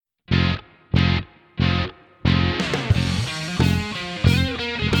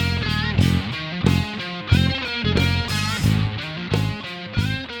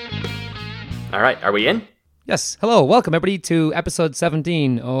All right, are we in? Yes. Hello. Welcome, everybody, to episode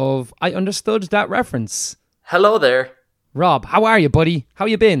 17 of I Understood That Reference. Hello there. Rob, how are you, buddy? How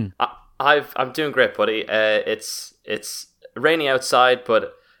you been? I'm doing great, buddy. It's rainy outside,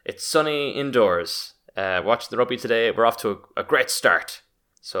 but it's sunny indoors. Watching the rugby today, we're off to a great start.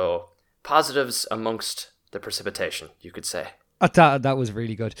 So, positives amongst the precipitation, you could say. That was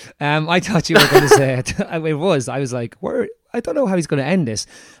really good. I thought you were going to say it. It was. I was like, I don't know how he's going to end this.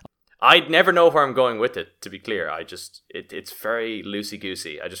 I'd never know where I'm going with it, to be clear. It's very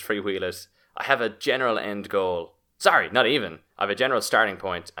loosey-goosey. I just freewheel it. I have a general end goal. Sorry, not even. I have a general starting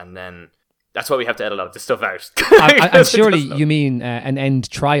point, and then that's why we have to edit a lot of this stuff out. I'm surely you mean an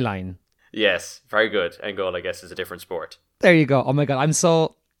end try line. Yes, very good. End goal, I guess, is a different sport. There you go. Oh my God, I'm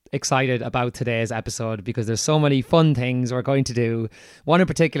so excited about today's episode because there's so many fun things we're going to do. One in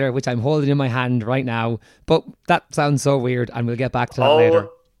particular, which I'm holding in my hand right now, but that sounds so weird, and we'll get back to that later.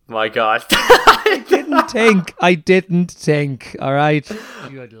 My God. I didn't think. All right.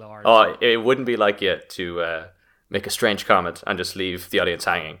 Good Lord. Oh, it wouldn't be like you to make a strange comment and just leave the audience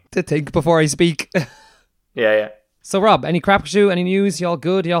hanging. To think before I speak. Yeah. So, Rob, any crap shoe? Any news? Y'all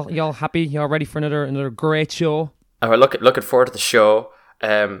good? Y'all happy? Y'all ready for another great show? We're looking forward to the show.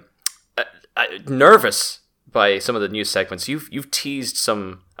 Nervous by some of the news segments. You've teased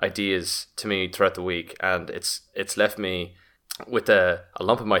some ideas to me throughout the week, and it's left me with a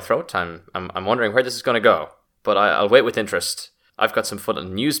lump in my throat. I'm wondering where this is going to go, but I'll wait with interest. I've got some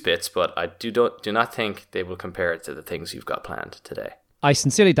fun news bits, but I do not think they will compare to the things you've got planned today. I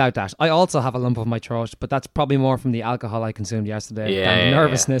sincerely doubt that. I also have a lump in my throat, but that's probably more from the alcohol I consumed yesterday than the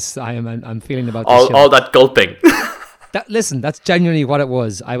nervousness I'm feeling about this show. All that gulping. Listen, that's genuinely what it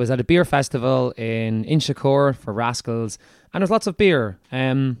was. I was at a beer festival in Inchicore for Rascals, and there's lots of beer.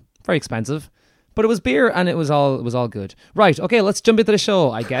 Very expensive. But it was beer, and it was all good. Right, okay, let's jump into the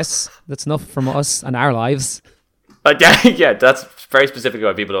show, I guess. That's enough from us and our lives. Yeah, that's very specific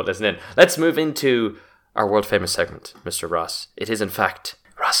why people don't listen in. Let's move into our world-famous segment, Mr. Ross. It is, in fact,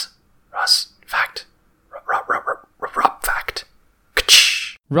 Ross, fact. Rob, fact.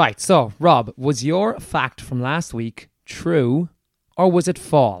 Right, so, Rob, was your fact from last week true, or was it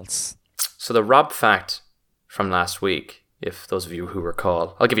false? So the Rob fact from last week, if those of you who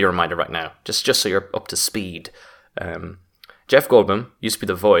recall, I'll give you a reminder right now, just so you're up to speed. Jeff Goldblum used to be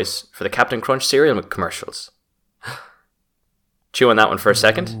the voice for the Captain Crunch cereal commercials. Chew on that one for a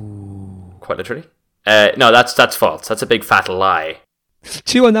second. Ooh. Quite literally. No, that's false. That's a big fat lie.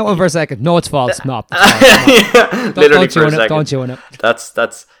 Chew on that one for a second. No, it's false. No, literally don't chew on it. Don't chew on it. That's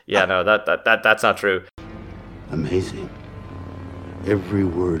not true. Amazing. Every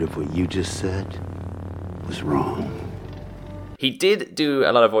word of what you just said was wrong. He did do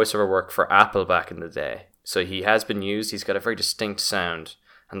a lot of voiceover work for Apple back in the day. So he has been used. He's got a very distinct sound.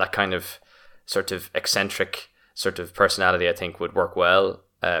 And that kind of sort of eccentric sort of personality, I think, would work well.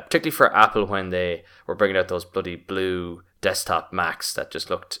 Particularly for Apple when they were bringing out those bloody blue desktop Macs that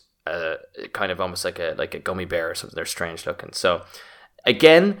just looked kind of almost like a gummy bear or something. They're strange looking. So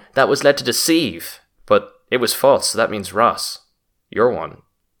again, that was led to deceive. But it was false. So that means, Ross, your one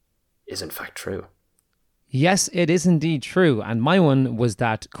is in fact true. Yes, it is indeed true. And my one was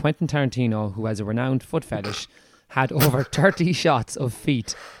that Quentin Tarantino, who has a renowned foot fetish, had over 30 shots of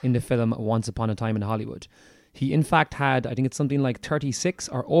feet in the film Once Upon a Time in Hollywood. He, in fact, had, I think it's something like 36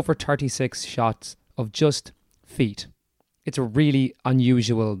 or over 36 shots of just feet. It's a really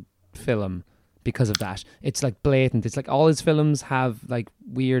unusual film because of that. It's like blatant. It's like all his films have like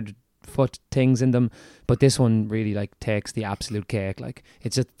weird foot things in them, but this one really like takes the absolute cake. Like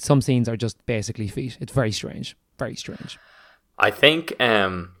it's just, some scenes are just basically feet. It's very strange. I think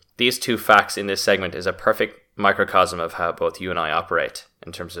these two facts in this segment is a perfect microcosm of how both you and I operate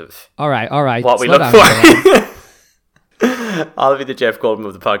in terms of all right what we look for. I'll be the Jeff Goldblum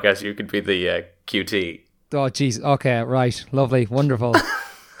of the podcast. You could be the QT. Oh jeez. Okay, right, lovely, wonderful.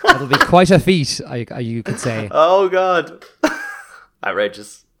 It'll be quite a feat, you could say. Oh God,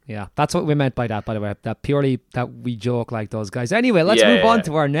 outrageous. Yeah, that's what we meant by that, by the way. That purely that we joke like those guys. Anyway, let's move on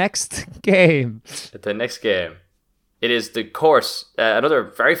to our next game. The next game. It is the course, another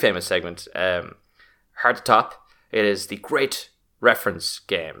very famous segment, hard to top. It is the Great Reference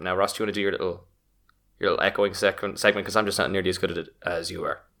Game. Now, Ross, do you want to do your little echoing segment? Because I'm just not nearly as good at it as you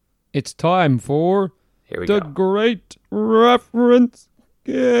are. It's time for the go. Great Reference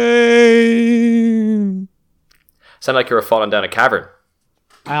Game. Sound like you were falling down a cavern.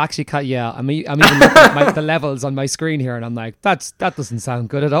 I actually can't. Yeah, I'm even looking at the levels on my screen here, and I'm like, that doesn't sound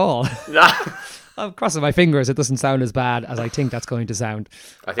good at all. I'm crossing my fingers. It doesn't sound as bad as I think that's going to sound.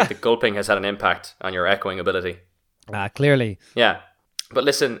 I think the gulping has had an impact on your echoing ability. Clearly. Yeah. But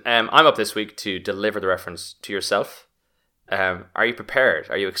listen, I'm up this week to deliver the reference to yourself. Are you prepared?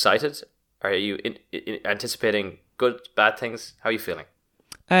 Are you excited? Are you anticipating good, bad things? How are you feeling?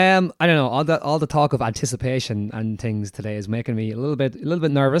 I don't know. All the talk of anticipation and things today is making me a little bit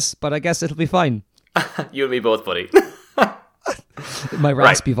nervous, but I guess it'll be fine. You and me both, buddy. My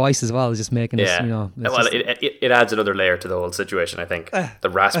raspy voice as well is just making us, Well, it adds another layer to the whole situation, I think. The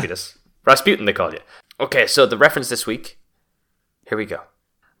raspiness. Rasputin, they call you. Okay, so the reference this week. Here we go.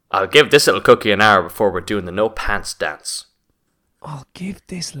 I'll give this little cookie an hour before we're doing the no pants dance. I'll give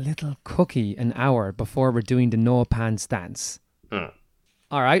this little cookie an hour before we're doing the no pants dance.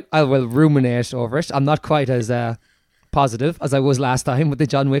 All right, I will ruminate over it. I'm not quite as positive as I was last time with the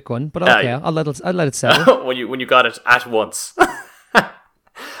John Wick one, but okay, I'll let it settle. when you got it at once.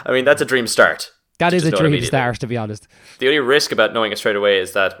 I mean, that's a dream start. That is a dream start, to be honest. The only risk about knowing it straight away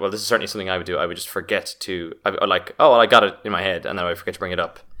is that, well, this is certainly something I would do. I would just forget to, I got it in my head, and then I forget to bring it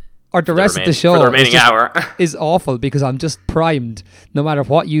up. Or the rest of the show for the remaining hour is awful because I'm just primed, no matter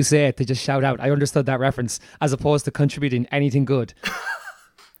what you say, to just shout out, I understood that reference, as opposed to contributing anything good.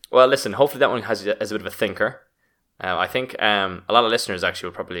 Well, listen, hopefully that one has a bit of a thinker. I think a lot of listeners actually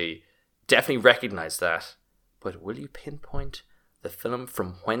will probably definitely recognise that. But will you pinpoint the film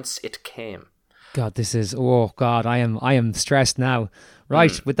from whence it came? God, I am stressed now.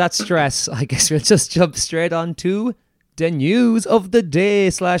 Right, with that stress, I guess we'll just jump straight on to the news of the day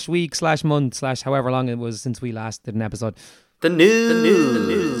 /week /month / however long it was since we last did an episode. The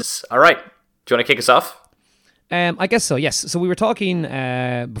news. All right. Do you want to kick us off? I guess so, yes. So we were talking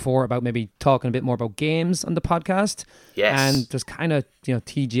before about maybe talking a bit more about games on the podcast. Yes. And there's kind of,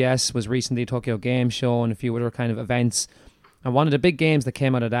 TGS was recently Tokyo Game Show and a few other kind of events. And one of the big games that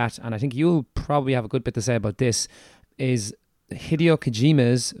came out of that, and I think you'll probably have a good bit to say about this, is Hideo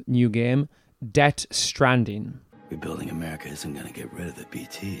Kojima's new game, Death Stranding. Rebuilding America isn't going to get rid of the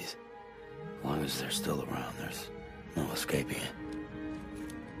BTs. As long as they're still around, there's no escaping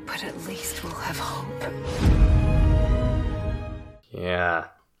it. But at least we'll have hope. Yeah.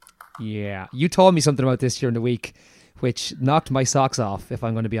 Yeah. You told me something about this during the week, which knocked my socks off, if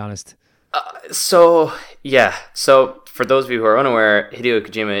I'm going to be honest. So for those of you who are unaware, Hideo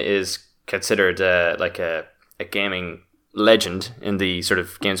Kojima is considered like a gaming legend in the sort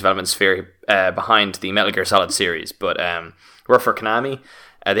of games development sphere behind the Metal Gear Solid series. But worked for Konami.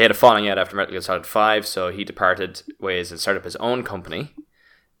 They had a falling out after Metal Gear Solid 5, so he departed ways and started up his own company.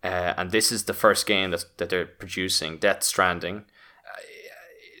 And this is the first game that they're producing, Death Stranding.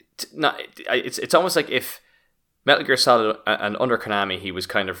 It's almost like if Metal Gear Solid and under Konami he was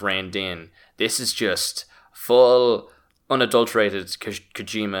kind of reined in. This is just full, unadulterated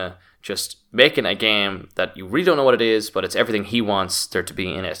Kojima just making a game that you really don't know what it is, but it's everything he wants there to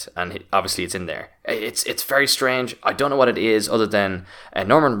be in it, and obviously it's in there. It's very strange. I don't know what it is other than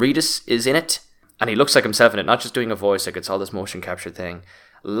Norman Reedus is in it, and he looks like himself in it, not just doing a voice, like it's all this motion capture thing.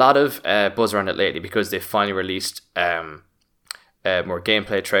 A lot of buzz around it lately because they finally released more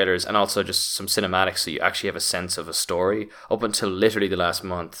gameplay trailers and also just some cinematics, so you actually have a sense of a story. Up until literally the last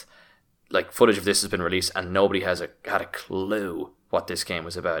month, like footage of this has been released and nobody had a clue what this game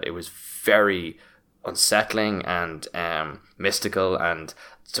was about. It was very unsettling and mystical and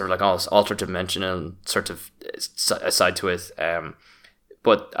sort of like all this altered-dimensional sort of side to it.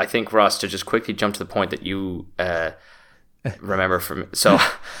 But I think, Ross, to just quickly jump to the point that you remember from... So,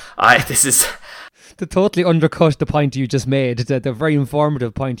 this is... To totally undercut the point you just made, the very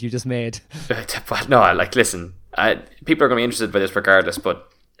informative point you just made. No, listen, people are going to be interested by this regardless,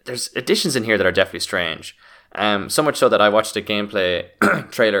 but there's additions in here that are definitely strange. So much so that I watched a gameplay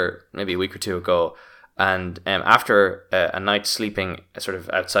trailer maybe a week or two ago, and after a night sleeping sort of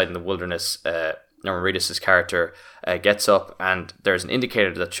outside in the wilderness, Norman Reedus' character gets up, and there's an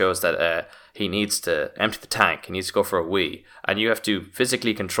indicator that shows that he needs to empty the tank. He needs to go for a wee, and you have to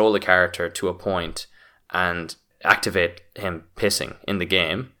physically control the character to a point and activate him pissing in the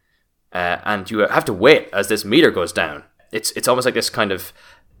game, and you have to wait as this meter goes down. It's almost like this kind of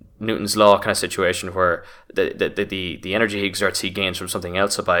Newton's law kind of situation where the energy he exerts he gains from something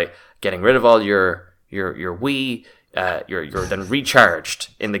else. So by getting rid of all your wee, you're then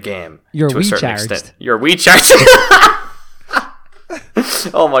recharged in the game. You're to a certain recharged. extent. You're recharged.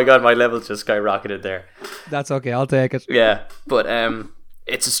 Oh my god, my level just skyrocketed there. That's okay, I'll take it. Yeah, but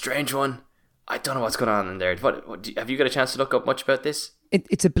it's a strange one. I don't know what's going on in there. Have you got a chance to look up much about this?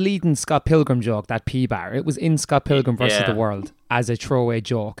 It's a bleeding Scott Pilgrim joke, that P-bar. It was in Scott Pilgrim versus the World as a throwaway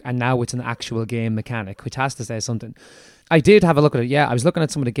joke, and now it's an actual game mechanic, which has to say something. I did have a look at it, yeah. I was looking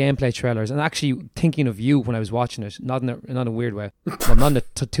at some of the gameplay trailers and actually thinking of you when I was watching it, not in a weird way. Well, not in a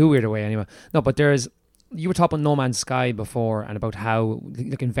too weird a way anyway. No, but there's you were talking about No Man's Sky before and about how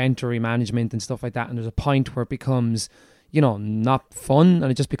like inventory management and stuff like that, and there's a point where it becomes, not fun,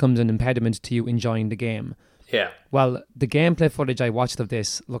 and it just becomes an impediment to you enjoying the game. Yeah. Well, the gameplay footage I watched of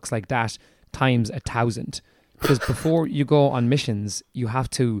this looks like that times 1,000. Because before you go on missions, you have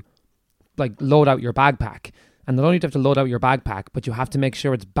to like load out your backpack. And not only do you have to load out your backpack, but you have to make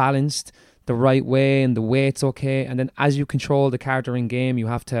sure it's balanced the right way and the weight's okay. And then as you control the character in game, you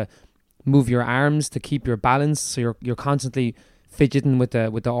have to move your arms to keep your balance. So you're constantly fidgeting with the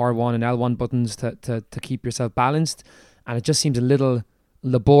R1 and L1 buttons to keep yourself balanced. And it just seems a little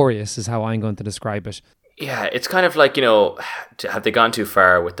laborious is how I'm going to describe it. Yeah, it's kind of like, have they gone too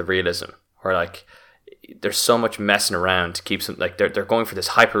far with the realism? Or like, there's so much messing around to keep some, like, they're going for this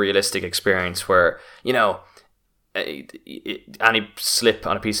hyper-realistic experience where, any slip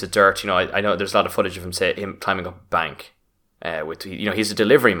on a piece of dirt, I know there's a lot of footage of him climbing up a bank. He's a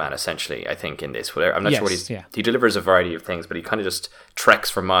delivery man, essentially, I think, in this. I'm not sure what he delivers a variety of things, but he kind of just treks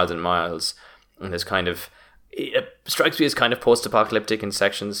for miles and miles. And this kind of, it strikes me as kind of post-apocalyptic in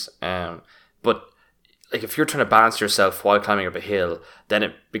sections. But like if you're trying to balance yourself while climbing up a hill, then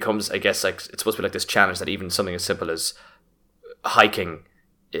it becomes, I guess, like it's supposed to be like this challenge that even something as simple as hiking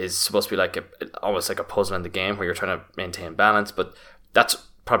is supposed to be like almost like a puzzle in the game where you're trying to maintain balance. But that's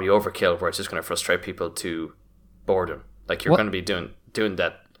probably overkill, where it's just going to frustrate people to boredom. Like you're going to be doing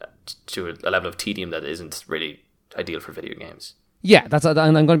that to a level of tedium that isn't really ideal for video games. Yeah, and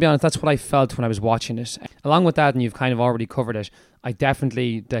I'm going to be honest, that's what I felt when I was watching it. Along with that, and you've kind of already covered it, the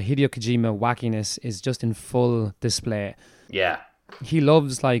Hideo Kojima wackiness is just in full display. Yeah. He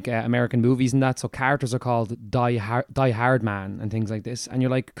loves like American movies and that, so characters are called Die Hard Man and things like this. And you're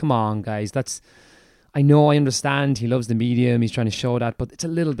like, come on, guys, I understand he loves the medium, he's trying to show that, but it's a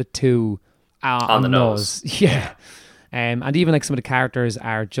little bit too on the nose. Yeah. And even like some of the characters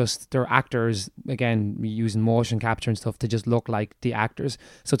are they're actors, again, using motion capture and stuff to just look like the actors.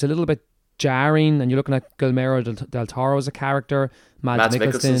 So it's a little bit jarring, and you're looking at Guillermo del Toro as a character, Mads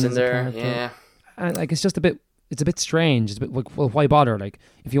Mikkelsen's in there, yeah. And like it's a bit strange. It's a bit like, well, why bother? Like,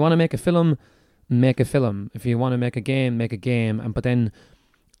 if you want to make a film, make a film. If you want to make a game, make a game. But then,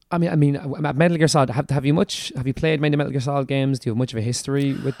 I mean, Metal Gear Solid. Have you played many Metal Gear Solid games? Do you have much of a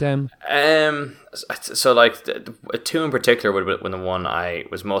history with them? So like two in particular would have been the one I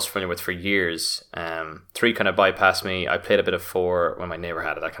was most familiar with for years. 3 kind of bypassed me. I played a bit of 4 when my neighbor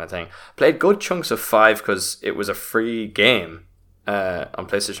had it, that kind of thing. Played good chunks of 5 because it was a free game on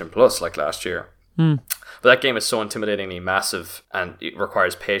PlayStation Plus like last year. But that game is so intimidatingly massive and it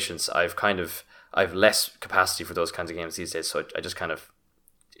requires patience. I've less capacity for those kinds of games these days, so I just kind of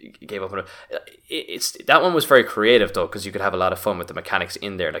gave up on it. That one was very creative though, because you could have a lot of fun with the mechanics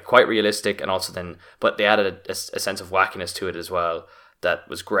in there, like quite realistic, and also but they added a sense of wackiness to it as well that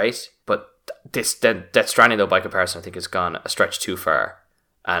was great. But Death Stranding though, by comparison, I think has gone a stretch too far,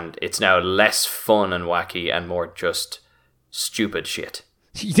 and it's now less fun and wacky and more just stupid shit.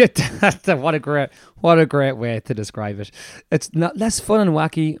 What a great way to describe it. It's not less fun and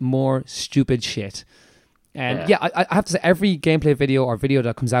wacky, more stupid shit. And I have to say, every gameplay video or video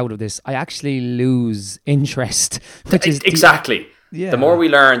that comes out of this, I actually lose interest. Which is exactly. The more we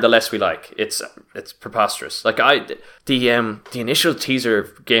learn, the less we like. It's preposterous. Like the initial teaser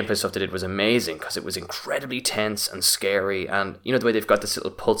gameplay stuff they did was amazing because it was incredibly tense and scary, and the way they've got this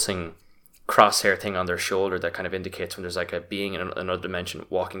little pulsing crosshair thing on their shoulder that kind of indicates when there's like a being in another dimension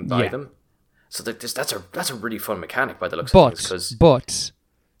walking by them. So that's a really fun mechanic by the looks of things. But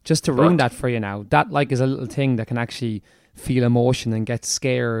just to ruin that for you now, that like is a little thing that can actually feel emotion and get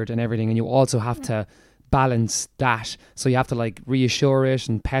scared and everything, and you also have to balance that. So you have to like reassure it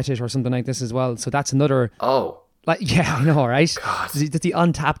and pet it or something like this as well. So that's another... I know, right? God. The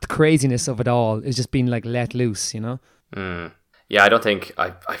untapped craziness of it all is just being like let loose, Yeah, I really don't think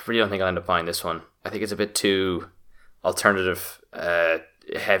I'll end up buying this one. I think it's a bit too alternative,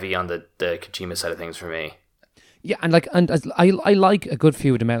 heavy on the Kojima side of things for me. Yeah, and I like a good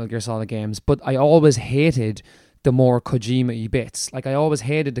few of the Metal Gear Solid games, but I always hated the more Kojima-y bits. Like, I always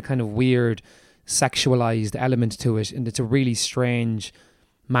hated the kind of weird sexualized element to it, and it's a really strange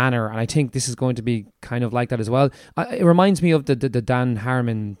manner, and I think this is going to be kind of like that as well. It reminds me of the Dan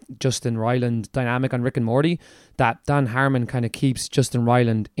Harmon, Justin Roiland dynamic on Rick and Morty, that Dan Harmon kind of keeps Justin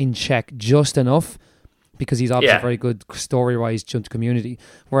Roiland in check just enough, because he's obviously very good story-wise to the community.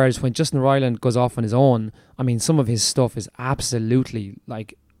 Whereas when Justin Roiland goes off on his own, I mean, some of his stuff is absolutely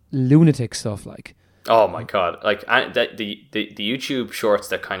like lunatic stuff. Like, oh my god! Like the YouTube shorts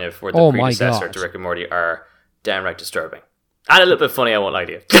that kind of were the predecessor to Rick and Morty are downright disturbing. And a little bit funny, I won't lie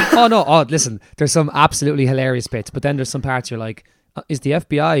to you. Oh, listen, there's some absolutely hilarious bits, but then there's some parts you're like, Is the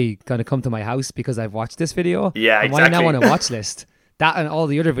FBI going to come to my house because I've watched this video? Yeah, and why now exactly. on a watch list? That and all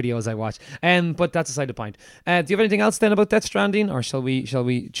the other videos I watch. But that's aside the point. Do you have anything else then about Death Stranding, or shall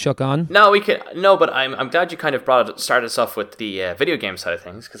we chuck on? No, we can. No, but I'm glad you kind of started us off with the video game side of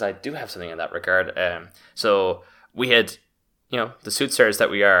things, because I do have something in that regard. So we had, the soothsayers that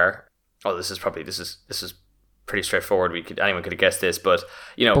we are. Oh, this is pretty straightforward. Anyone could have guessed this, but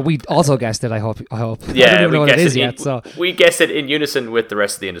But we also guessed it. I hope. Yeah, I don't even know what it is yet. So we guessed it in unison with the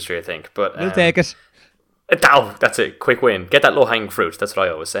rest of the industry, I think. But we'll take it. Oh, that's a quick win. Get that low-hanging fruit. That's what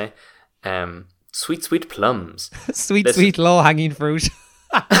I always say. Sweet, sweet plums. Sweet, low-hanging fruit.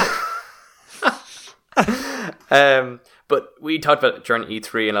 But we talked about during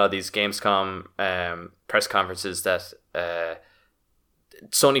E3 and a lot of these Gamescom press conferences that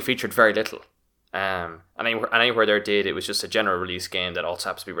Sony featured very little. And anywhere there did, it was just a general release game that also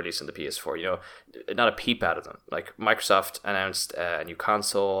happens to be released on the PS4. Not a peep out of them. Like Microsoft announced a new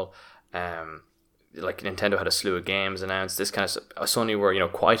console. Like Nintendo had a slew of games announced. This kind of Sony were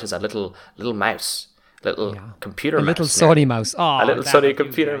quiet as that little mouse, computer mouse, little Sony mouse. Oh, a little Sony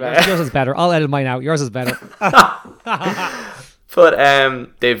computer mouse. Yours is better. I'll edit mine out. Yours is better. But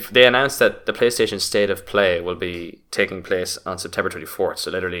they announced that the PlayStation State of Play will be taking place on September 24th,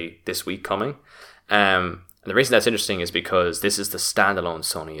 so literally this week coming. And the reason that's interesting is because this is the standalone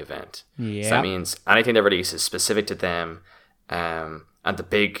Sony event. Yeah. So that means anything they release is specific to them. And the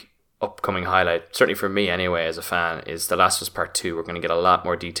big upcoming highlight, certainly for me anyway as a fan, is The Last of Us Part 2. We're going to get a lot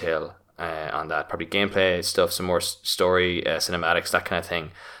more detail on that. Probably gameplay stuff, some more story, cinematics, that kind of thing,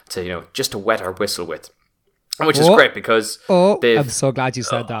 to just to wet our whistle with. Which is great because I'm so glad you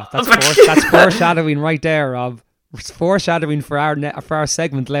said that. That's foreshadowing right there, Rob. It's foreshadowing for our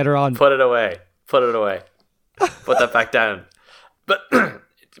segment later on. Put it away. Put that back down. But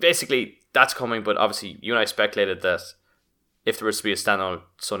basically, that's coming. But obviously, you and I speculated that if there was to be a standalone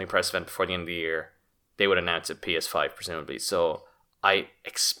Sony press event before the end of the year, they would announce a PS5, presumably. So I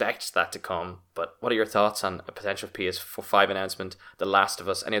expect that to come. But what are your thoughts on a potential PS5 announcement, The Last of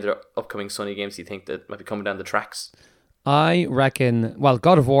Us, any other upcoming Sony games you think that might be coming down the tracks? I reckon,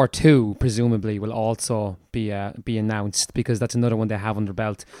 God of War 2 presumably will also be announced, because that's another one they have under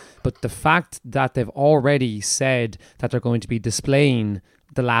belt. But the fact that they've already said that they're going to be displaying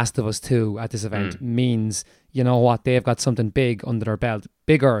The Last of Us 2 at this event means, you know what, they've got something big under their belt,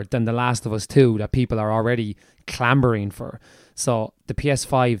 bigger than The Last of Us 2 that people are already clambering for. So the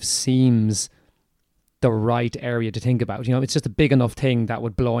PS5 seems the right area to think about. It's just a big enough thing that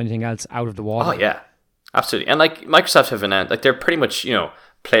would blow anything else out of the water. Oh, yeah. Absolutely. And like Microsoft have announced, they're pretty much,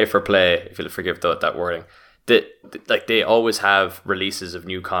 play for play, if you'll forgive that wording. They always have releases of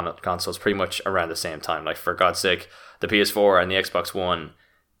new consoles pretty much around the same time. Like, for God's sake, the PS4 and the Xbox One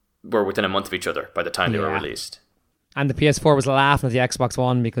were within a month of each other by the time they were released. And the PS4 was laughing at the Xbox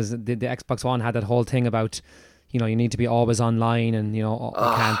One because the Xbox One had that whole thing about, you need to be always online and, you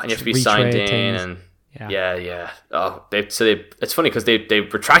can't and you have to be signed in things. and yeah. Oh, it's funny because they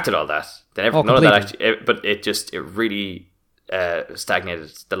retracted all that. They never none of that actually, but it really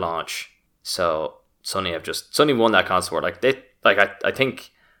stagnated the launch. So Sony won that console war. I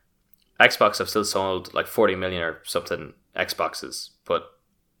think Xbox have still sold like 40 million or something Xboxes, but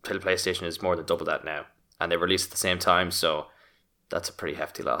PlayStation is more than double that now, and they released at the same time. So that's a pretty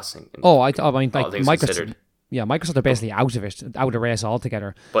hefty loss. Microsoft are basically out of the race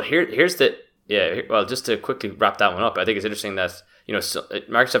altogether. But here's just to quickly wrap that one up, I think it's interesting that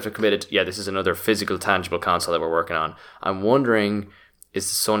Microsoft have committed. Yeah, this is another physical, tangible console that we're working on. I'm wondering, is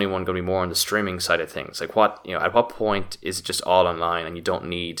the Sony one going to be more on the streaming side of things? Like, at what point is it just all online and you don't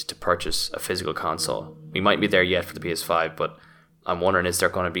need to purchase a physical console? We might be there yet for the PS5, but I'm wondering, is there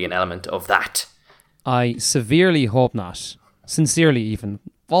going to be an element of that? I severely hope not. Sincerely, even.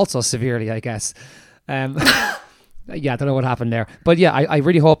 Also severely, I guess. Yeah, I don't know what happened there. But yeah, I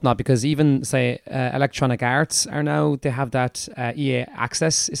really hope not, because even, say, Electronic Arts they have that EA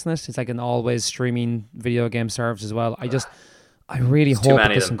Access, isn't it? It's like an always streaming video game service as well. I really hope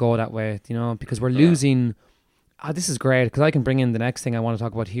it doesn't go that way, because we're losing... this is great, because I can bring in the next thing I want to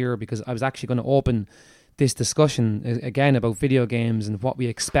talk about here, because I was actually going to open this discussion again about video games and what we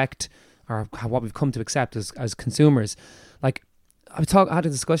expect, or what we've come to accept as consumers. Like, I had a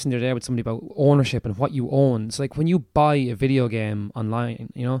discussion the other day with somebody about ownership and what you own. So, like, when you buy a video game online,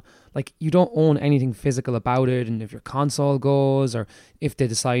 like, you don't own anything physical about it. And if your console goes, or if they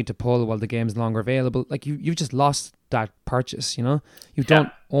decide to pull while the game's no longer available, like, you've just lost that purchase, You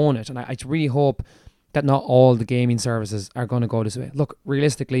don't own it. And I really hope that not all the gaming services are going to go this way. Look,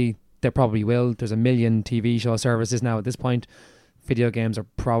 realistically, they probably will. There's a million TV show services now at this point. Video games are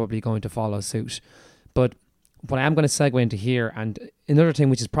probably going to follow suit. But But I am going to segue into here, and another thing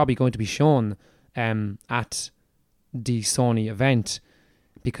which is probably going to be shown at the Sony event,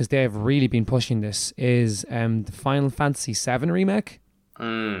 because they have really been pushing this, is the Final Fantasy VII remake.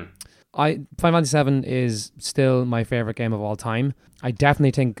 Final Fantasy VII is still my favourite game of all time. I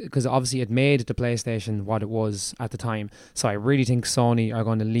definitely think, because obviously it made the PlayStation what it was at the time, so I really think Sony are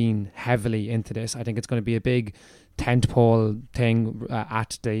going to lean heavily into this. I think it's going to be a big tentpole thing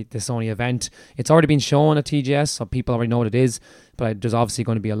at the Sony event. It's already been shown at TGS, so people already know what it is, but there's obviously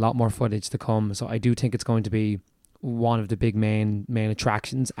going to be a lot more footage to come, so I do think it's going to be one of the big main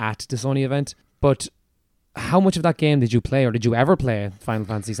attractions at the Sony event. But how much of that game did you play, or did you ever play Final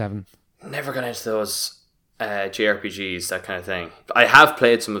Fantasy VII? Never got into those JRPGs, that kind of thing. I have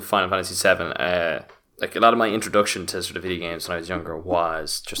played some of Final Fantasy VII. Like a lot of my introduction to sort of video games when I was younger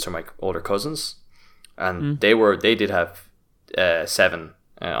was just from my older cousins, and they did have 7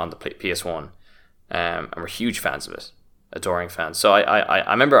 on the PS1, and were huge fans of it, adoring fans. So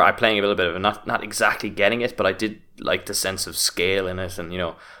I remember I playing a little bit of it, not exactly getting it, but I did like the sense of scale in it, and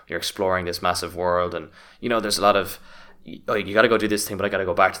you're exploring this massive world, and there's a lot of, oh, you got to go do this thing, but I got to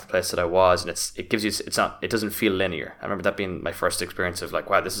go back to the place that I was, and it doesn't feel linear. I remember that being my first experience of like,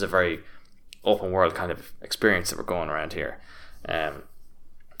 wow, this is a very open world kind of experience that we're going around here.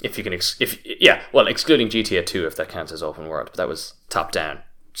 If you can, excluding GTA 2, if that counts as open world, but that was top down,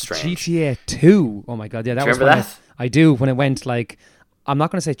 strange. GTA 2, oh my god, yeah, that was. Remember that? I do, when it went like, I'm not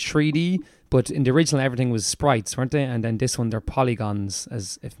going to say 3D, but in the original everything was sprites, weren't they? And then this one they're polygons,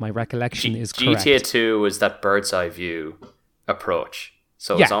 as if my recollection is correct. GTA 2 was that bird's eye view approach.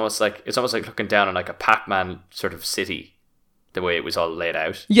 So it's almost like looking down on like a Pac-Man sort of city, the way it was all laid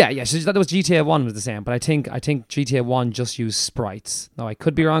out. Yeah. So that was GTA 1 was the same, but I think GTA 1 just used sprites. Now I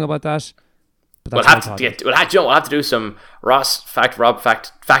could be wrong about that. But We'll have to do some Rob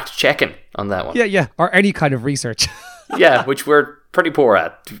fact checking on that one. Yeah, or any kind of research. Yeah, which we're pretty poor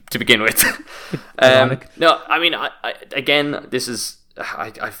at to begin with. No, I mean, again, this is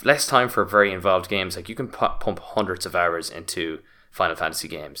I've less time for very involved games. Like you can pump hundreds of hours into Final Fantasy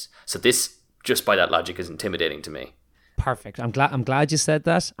games, so this, just by that logic, is intimidating to me. Perfect. I'm glad you said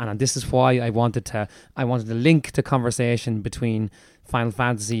that, and this is why I wanted to link the conversation between Final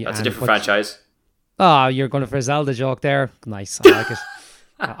Fantasy. That's a different franchise. Oh, you're going for a Zelda joke there. Nice. I like it.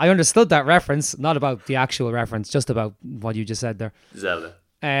 I understood that reference, not about the actual reference, just about what you just said there. Zelda.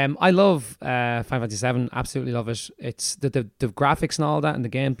 I love Final Fantasy VII. Absolutely love it. It's the graphics and all that, and the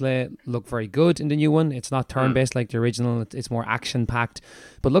gameplay look very good in the new one. It's not turn-based like the original. It's more action-packed,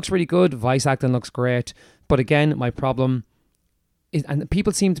 but looks really good. Voice acting looks great. But again, my problem is, and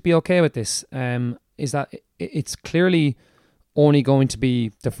people seem to be okay with this, is that it's clearly only going to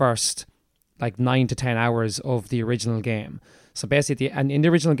be the first like 9 to 10 hours of the original game. So basically, in the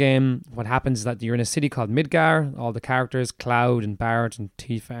original game, what happens is that you're in a city called Midgar. All the characters, Cloud and Barret and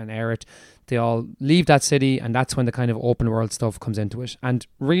Tifa and Aerith, they all leave that city, and that's when the kind of open world stuff comes into it, and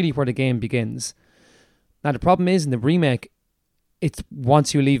really where the game begins. Now the problem is, in the remake, it's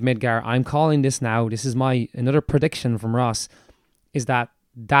once you leave Midgar, I'm calling this now, this is another prediction from Ross, is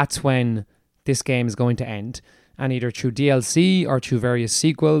that's when this game is going to end, and either through DLC or through various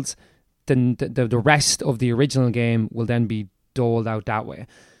sequels, then the rest of the original game will then be doled out that way.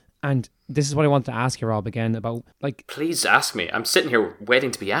 And this is what I want to ask you, Rob, again about, like... Please ask me. I'm sitting here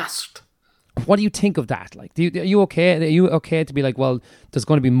waiting to be asked. What do you think of that? Like, are you okay? Are you okay to be like, well, there's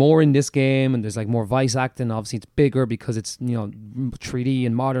going to be more in this game, and there's like more voice acting. Obviously, it's bigger because it's 3D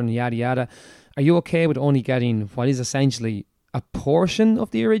and modern, yada yada. Are you okay with only getting what is essentially a portion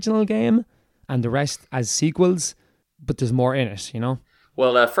of the original game, and the rest as sequels, but there's more in it?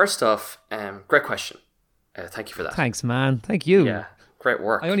 Well, first off, great question. Thank you for that. Thanks, man. Thank you. Yeah, great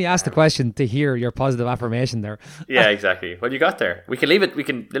work. I only asked the question to hear your positive affirmation there. Yeah, exactly. Well, you got there. We can leave it. We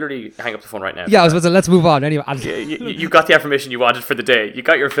can literally hang up the phone right now. Yeah, I was about to, let's move on. Anyway, you got the affirmation you wanted for the day. You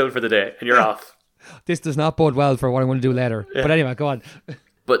got your fill for the day, and you're off. This does not bode well for what I'm going to do later. Yeah. But anyway, go on.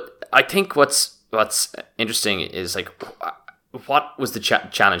 But I think what's interesting is, like, what was the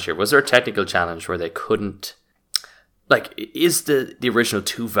challenge here? Was there a technical challenge where they couldn't... Like, is the original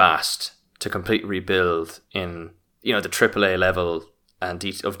too vast to completely rebuild in the AAA level and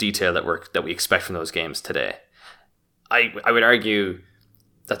of detail that we expect from those games today? I would argue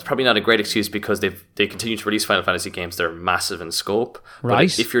that's probably not a great excuse, because they continue to release Final Fantasy games that are massive in scope. Right.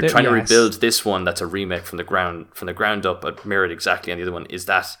 But if you're trying to rebuild this one, that's a remake from the ground up, but mirrored exactly on the other one, is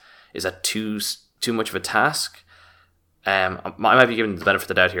that too much of a task? I might be giving the benefit of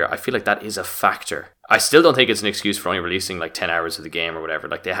the doubt here. I feel like that is a factor. I still don't think it's an excuse for only releasing like 10 hours of the game or whatever.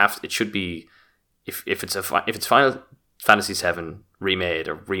 Like it should be, if it's Final Fantasy VII remade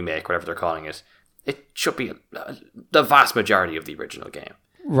or remake, whatever they're calling it, It should be the vast majority of the original game.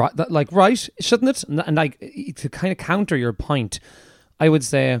 Right, right, shouldn't it? And like, to kind of counter your point, I would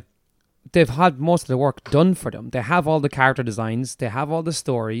say they've had most of the work done for them. They have all the character designs, they have all the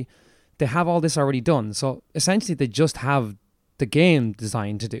story, they have all this already done. So essentially, they just have the game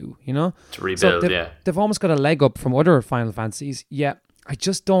design to do, you know? To rebuild, They've almost got a leg up from other Final Fantasies. Yeah, I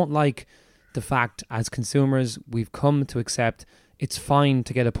just don't like the fact, as consumers, we've come to accept it's fine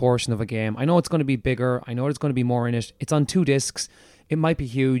to get a portion of a game. I know it's going to be bigger. I know there's going to be more in it. It's on 2 discs. It might be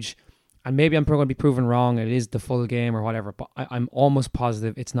huge. And maybe I'm going to be proven wrong. It is the full game or whatever. But I'm almost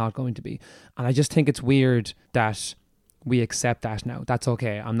positive it's not going to be. And I just think it's weird that we accept that now. That's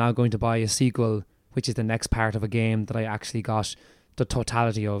okay. I'm now going to buy a sequel, which is the next part of a game that I actually got the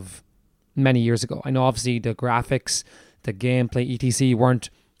totality of many years ago. I know obviously the graphics, the gameplay, etc.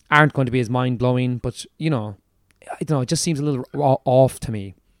 aren't going to be as mind-blowing. But, you know, I don't know. It just seems a little off to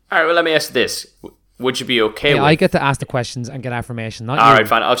me. All right, well, let me ask this. Would you be okay with... I get to ask the questions and get affirmation, not All you. right,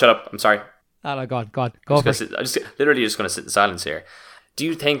 fine. I'll shut up. I'm sorry. Oh, God. Go I'm for it. just literally just going to sit in silence here. Do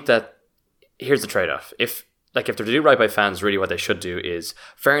you think that... Here's the trade-off. If they're to do right by fans, really what they should do is,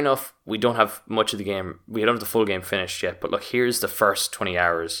 fair enough, we don't have much of the game, we don't have the full game finished yet, but look, here's the first 20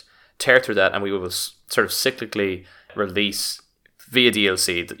 hours. Tear through that and we will sort of cyclically release via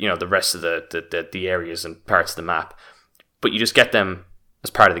DLC, you know, the rest of the areas and parts of the map. But you just get them as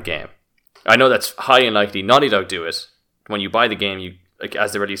part of the game. I know that's highly unlikely. Naughty Dog do it. When you buy the game, you like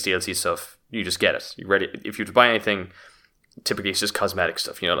as they release DLC stuff, you just get it. You're ready. If you buy anything, typically it's just cosmetic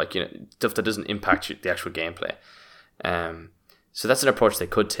stuff. You know, like, you know, stuff that doesn't impact the actual gameplay. So that's an approach they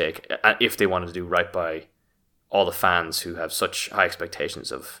could take if they wanted to do right by all the fans who have such high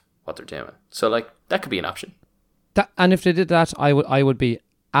expectations of what they're doing. So like that could be an option. And if they did that, I would be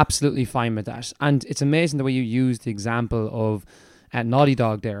absolutely fine with that. And it's amazing the way you used the example of Naughty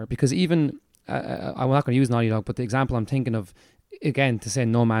Dog there, because even I'm not going to use Naughty Dog, but the example I'm thinking of, again, to say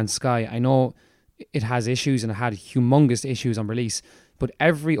No Man's Sky, I know it has issues and it had humongous issues on release, but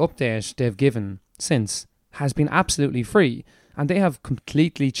every update they've given since has been absolutely free, and they have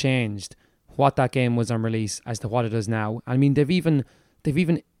completely changed what that game was on release as to what it is now. I mean, they've even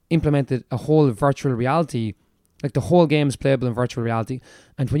implemented a whole virtual reality, like the whole game is playable in virtual reality.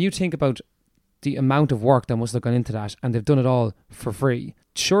 And when you think about the amount of work that must have gone into that, and they've done it all for free,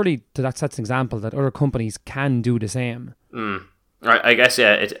 surely that sets an example that other companies can do the same. Right, I guess,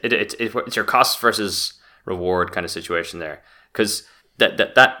 yeah, it's your cost versus reward kind of situation there, because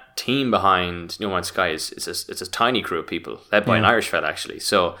that team behind No Man's Sky it's a tiny crew of people led by an Irish fella, actually.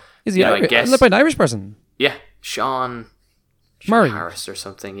 So is he led by an Irish person? Yeah, Sean Murray Harris or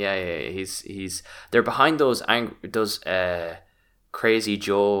something. Yeah. He's they're behind those Crazy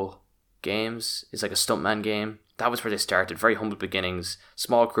Joe games. It's like a stuntman game. That was where they started. Very humble beginnings,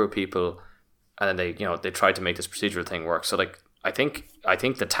 small crew of people, and then they tried to make this procedural thing work. So like I think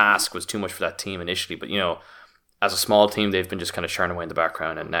the task was too much for that team initially, but as a small team, they've been just kind of churning away in the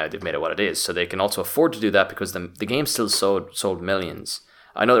background, and now they've made it what it is. So they can also afford to do that because the game still sold millions.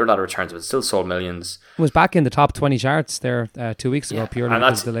 I know there are a lot of returns, but it still sold millions. It was back in the top 20 charts there 2 weeks ago, purely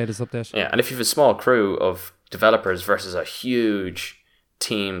because of the latest update. Yeah, and if you have a small crew of developers versus a huge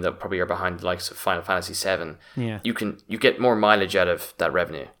team that probably are behind the likes of Final Fantasy VII, you get more mileage out of that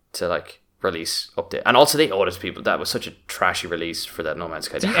revenue to like release update. And also they owed it to people. That was such a trashy release for that No Man's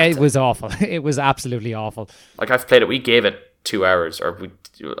Sky. It was awful. It was absolutely awful. Like, I've played it. We gave it 2 hours, or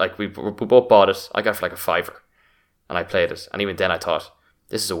we both bought it. I got it for like $5, and I played it. And even then I thought,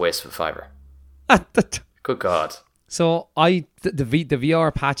 this is a waste of $5. Good God. So the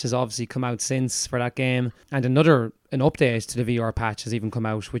VR patch has obviously come out since for that game, and an update to the VR patch has even come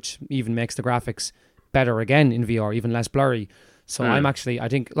out, which even makes the graphics better again in VR, even less blurry. So I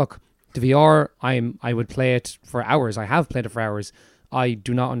think, look, the VR, I would play it for hours. I have played it for hours. I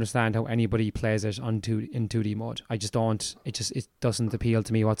do not understand how anybody plays it in 2D mode. I just don't. It doesn't appeal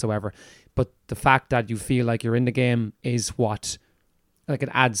to me whatsoever. But the fact that you feel like you're in the game is what, like, it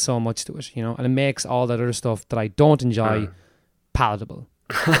adds so much to it, and it makes all that other stuff that I don't enjoy palatable.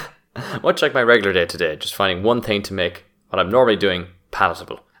 Much like my regular day today, just finding one thing to make what I'm normally doing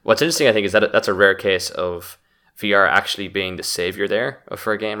palatable. What's interesting, I think, is that that's a rare case of VR actually being the savior there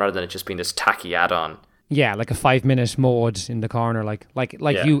for a game, rather than it just being this tacky add-on. Yeah, like a 5-minute mode in the corner, like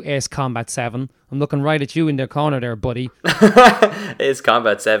you, Ace Combat 7. I'm looking right at you in the corner there, buddy. Ace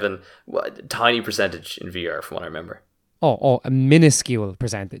Combat 7, tiny percentage in VR from what I remember. Oh, a minuscule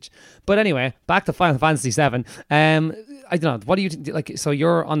percentage. But anyway, back to Final Fantasy VII. I don't know. What do you like? So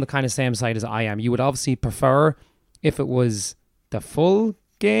you're on the kind of same side as I am. You would obviously prefer if it was the full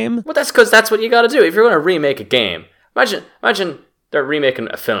game. Well, that's because that's what you got to do if you're going to remake a game. Imagine they're remaking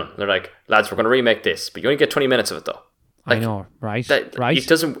a film. They're like, lads, we're going to remake this, but you only get 20 minutes of it though. I know, right? Right. It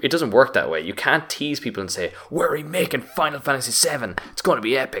doesn't work that way. You can't tease people and say, we're remaking Final Fantasy VII. It's going to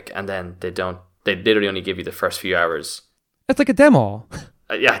be epic. And then they don't. They literally only give you the first few hours. It's like a demo.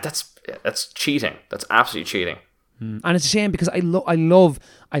 Yeah, that's cheating. That's absolutely cheating. And it's a shame because I love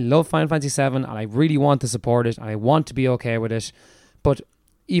Final Fantasy VII and I really want to support it and I want to be okay with it. But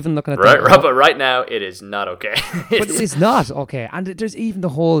even looking at but right now it is not okay. But it's not okay. And there's even the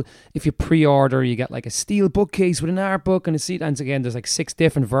whole, if you pre-order, you get like a steel bookcase with an art book and a seat. And again, there's like 6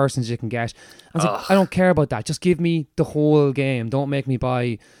 different versions you can get. And like, I don't care about that. Just give me the whole game. Don't make me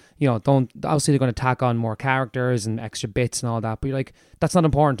buy, obviously they're going to tack on more characters and extra bits and all that. But you're like, that's not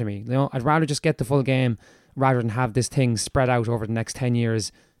important to me. I'd rather just get the full game rather than have this thing spread out over the next 10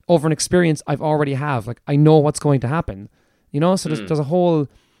 years over an experience I've already have. Like, I know what's going to happen. So there's a whole,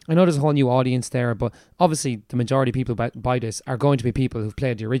 I know there's a whole new audience there, but obviously the majority of people buy this are going to be people who've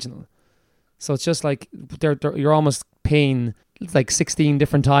played the original. So it's just like you're almost paying like 16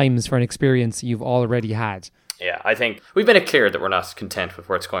 different times for an experience you've already had. Yeah, I think we've made it clear that we're not content with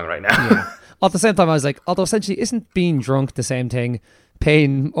where it's going right now. Yeah. At the same time, I was like, although essentially isn't being drunk the same thing,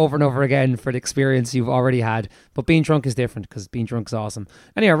 paying over and over again for the experience you've already had, but being drunk is different because being drunk is awesome.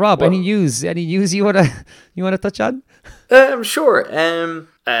 Anyway, Rob, any news you wanna touch on? Sure.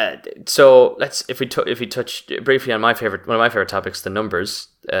 So if we touch briefly on one of my favorite topics, the numbers.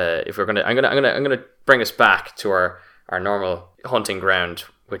 I'm gonna bring us back to our normal hunting ground,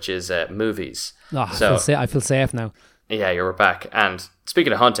 which is movies. Oh, I feel safe now. Yeah, you're back. And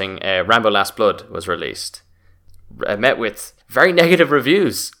speaking of hunting, Rambo: Last Blood was released. Met with very negative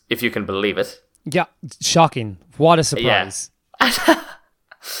reviews, if you can believe it. Yeah, shocking. What a surprise. Yeah.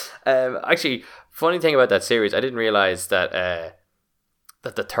 Actually, funny thing about that series, I didn't realize that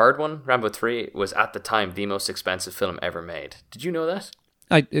that the third one, Rambo 3, was at the time the most expensive film ever made. Did you know that?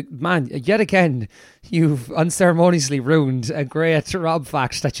 Man, yet again, you've unceremoniously ruined a great Rob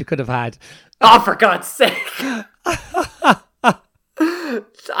fact that you could have had. Oh, for God's sake!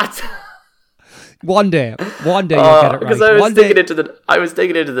 One day you'll get it right. Because I was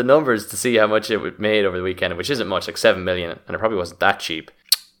digging into the numbers to see how much it made over the weekend, which isn't much, like 7 million, and it probably wasn't that cheap.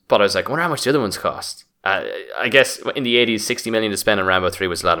 But I was like, I wonder how much the other ones cost. I guess in the 80s, 60 million to spend on Rambo 3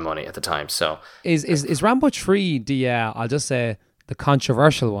 was a lot of money at the time. So is Rambo 3 the I'll just say the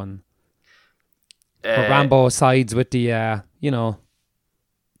controversial one? Where Rambo sides with the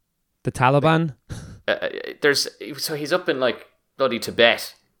the Taliban. So he's up in like bloody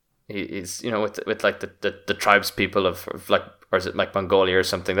Tibet. He's with like the tribes people of like, or is it like Mongolia or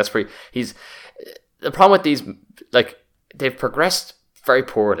something? That's where he's. The problem with these, like, they've progressed very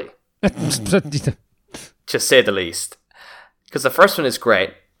poorly, to say the least. Because the first one is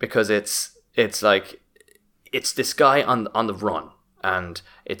great because it's like it's this guy on the run, and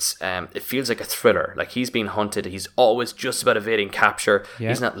it feels like a thriller. Like, he's being hunted. He's always just about evading capture. Yeah.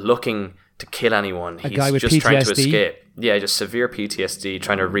 He's not looking to kill anyone. He's just PTSD. Trying to escape. Yeah, just severe PTSD,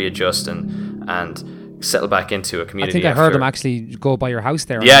 trying to readjust and settle back into a community. I think I heard him actually go by your house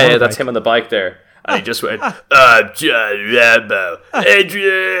there. Yeah, that's him on the bike there. And he just went, John Rambo,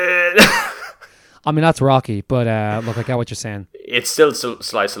 Adrian. I mean, that's Rocky, but look, I get what you're saying. It's still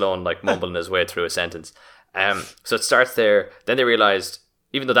Sly Stallone, like, mumbling his way through a sentence. So it starts there. Then they realized,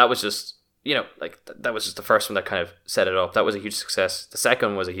 even though that was just, that was just the first one that kind of set it up. That was a huge success. The second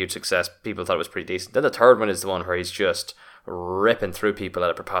one was a huge success. People thought it was pretty decent. Then the third one is the one where he's just ripping through people at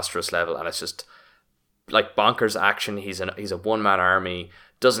a preposterous level, and it's just like bonkers action. He's a one-man army.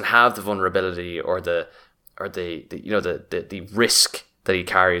 Doesn't have the vulnerability or the risk that he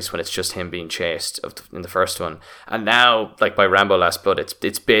carries when it's just him being chased in the first one. And now, like, by Rambo: Last Blood,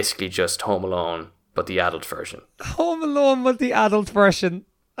 it's basically just Home Alone, but the adult version. Home Alone, but the adult version.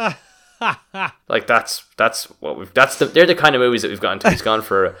 Like, they're the kind of movies that we've gotten to. He's gone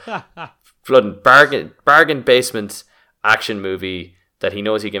for a blood bargain basement action movie that he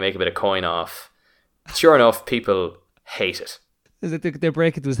knows he can make a bit of coin off. Sure enough, people hate it. They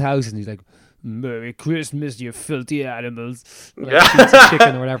break into his house and he's like, "Merry Christmas, you filthy animals!" Like, yeah, shoots a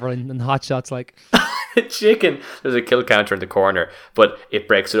chicken or whatever, and Hot Shots like chicken. There's a kill counter in the corner, but it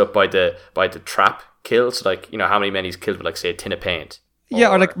breaks it up by the trap kills. So, like, how many men he's killed with, like, say, a tin of paint.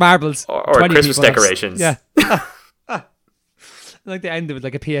 Or like marbles. Or Christmas decorations. Yeah. Like, they end it with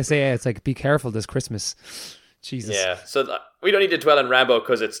like a PSA. It's like, be careful this Christmas. Jesus. Yeah. So we don't need to dwell on Rambo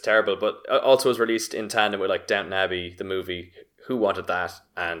because it's terrible, but also was released in tandem with, like, Downton Abbey, the movie, Who Wanted That,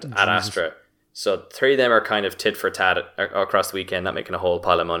 and Ad Astra. So 3 of them are kind of tit for tat across the weekend, not making a whole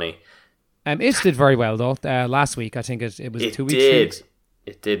pile of money. It did very well, though. Last week, I think it was 2 weeks. It did.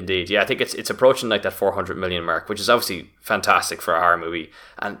 It did indeed. Yeah, I think it's approaching like that 400 million mark, which is obviously fantastic for a horror movie.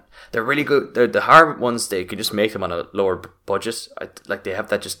 And they're really good. The horror ones, they can just make them on a lower budget. Like they have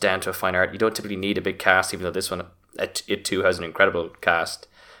that just down to a fine art. You don't typically need a big cast, even though this one, it too has an incredible cast.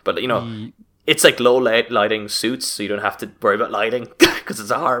 But, you know, it's like low lighting suits, so you don't have to worry about lighting because it's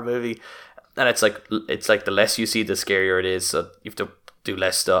a horror movie. And it's like the less you see, the scarier it is. So you have to do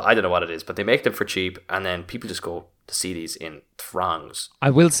less stuff. I don't know what it is, but they make them for cheap, and then people just go to see these in throngs. I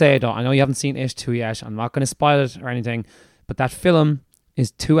will say though, I know you haven't seen It 2 yet. I'm not going to spoil it or anything, but that film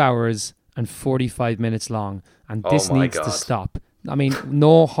is 2 hours and 45 minutes long, and this needs to stop. I mean,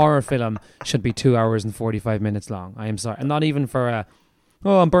 no horror film should be 2 hours and 45 minutes long. I am sorry, and not even for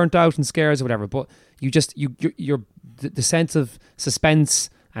I'm burnt out and scares or whatever. But you're the sense of suspense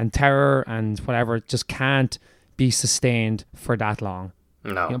and terror and whatever just can't be sustained for that long.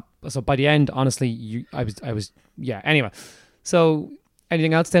 No. You know, so by the end, honestly, I was Anyway, so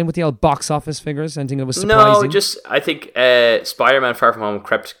anything else then with the old box office figures? Anything that was surprising? No, just I think Spider-Man: Far From Home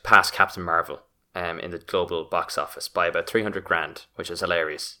crept past Captain Marvel in the global box office by about 300 grand, which is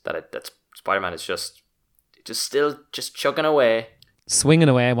hilarious. That Spider-Man is just still chugging away, swinging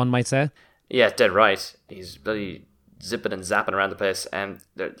away, one might say. Yeah, dead right. He's bloody zipping and zapping around the place, and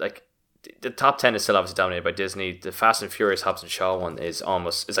they're like. The top 10 is still obviously dominated by Disney. The Fast and Furious Hobbs and Shaw one it's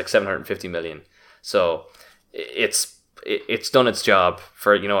like 750 million. So it's done its job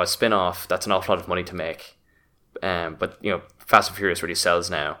for, you know, a spin-off. That's an awful lot of money to make. But, you know, Fast and Furious really sells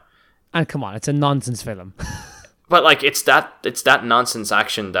now. And come on, it's a nonsense film. But like it's that nonsense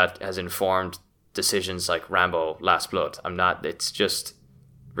action that has informed decisions like Rambo: Last Blood. It's just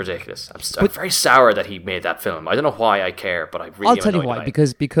ridiculous. I'm very sour that he made that film. I don't know why I care, but I really. I'll tell you why.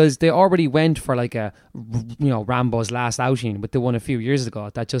 Because they already went for like Rambo's last outing with the one a few years ago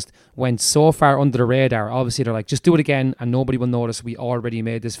that just went so far under the radar. Obviously, they're like, just do it again, and nobody will notice. We already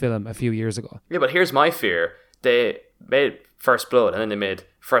made this film a few years ago. Yeah, but here's my fear: they made First Blood, and then they made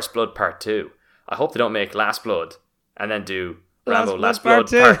First Blood Part 2. I hope they don't make Last Blood and then do Rambo: Last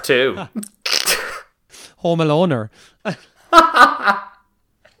Blood Part 2. Home Aloner.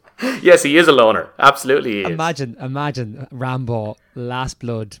 Yes, he is a loner. Absolutely he is. Imagine Rambo Last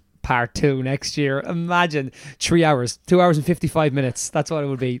Blood Part 2 next year. Imagine 3 hours, 2 hours and 55 minutes. That's what it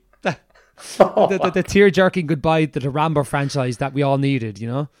would be. the tear-jerking goodbye to the Rambo franchise that we all needed, you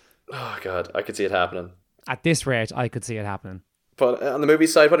know? Oh, God. I could see it happening. At this rate, I could see it happening. But on the movie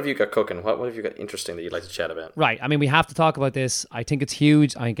side, what have you got cooking? What have you got interesting that you'd like to chat about? Right. I mean, we have to talk about this. I think it's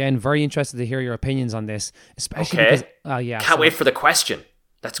huge. I'm, again, very interested to hear your opinions on this. Especially because... Can't wait for the question.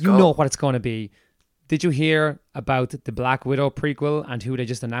 Let's go. You know what it's going to be. Did you hear about the Black Widow prequel and who they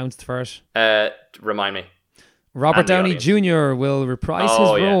just announced for it? Remind me. Robert Downey Jr. will reprise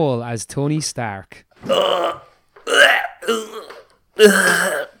his role as Tony Stark.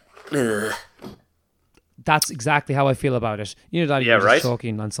 That's exactly how I feel about it. You know that you're just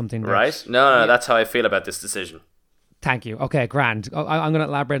choking on something. There. Right? No, that's how I feel about this decision. Thank you. Okay, grand. I'm going to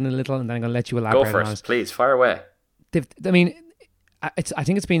elaborate a little and then I'm going to let you elaborate. Go first, please. Fire away. I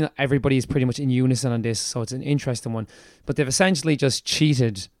think it's been everybody's pretty much in unison on this, so it's an interesting one. But they've essentially just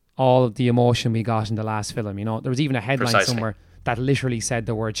cheated all of the emotion we got in the last film. You know, there was even a headline somewhere that literally said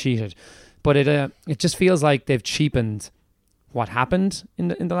the word cheated. But it just feels like they've cheapened what happened in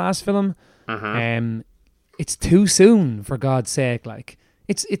the last film. Mm-hmm. It's too soon, for God's sake. Like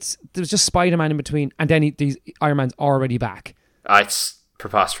there's just Spider-Man in between, and then Iron Man's already back. It's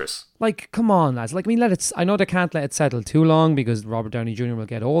preposterous. Like, come on, lads. Like, I mean, I know they can't let it settle too long because Robert Downey Jr. will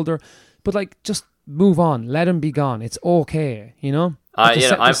get older, but like, just move on. Let him be gone. It's okay, you know.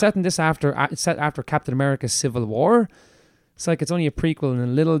 They're setting this after Captain America's Civil War. It's like it's only a prequel in a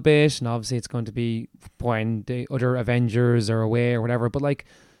little bit, and obviously it's going to be when the other Avengers are away or whatever. But like,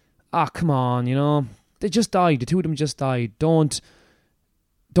 come on, you know, they just died. The two of them just died. Don't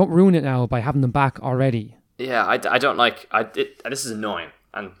ruin it now by having them back already. Yeah, I don't like it. This is annoying,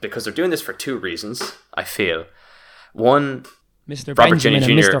 and because they're doing this for two reasons. I feel one, Mr. Robert Benjamin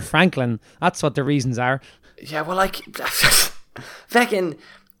Downey Jr. and Mr. Franklin. That's what the reasons are. Yeah, well, like fucking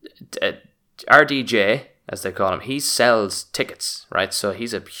RDJ, as they call him, he sells tickets, right? So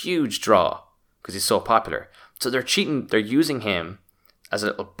he's a huge draw because he's so popular. So they're cheating. They're using him as a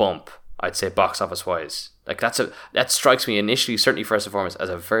little bump, I'd say, box office wise. Like that strikes me initially, certainly first and foremost, as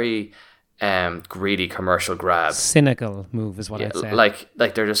a very greedy commercial grab. Cynical move is what I'd say. Like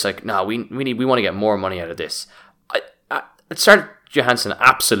they're just like, no, we want to get more money out of this. Scarlett Johansson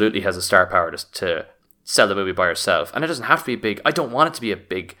absolutely has the star power to sell the movie by herself, and it doesn't have to be big. I don't want it to be a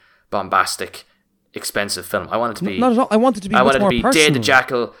big, bombastic, expensive film. I want it to be not at all. I want it to be much more personal. Day the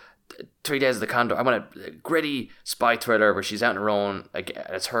Jackal, 3 Days of the Condor. I want a gritty spy thriller where she's out on her own.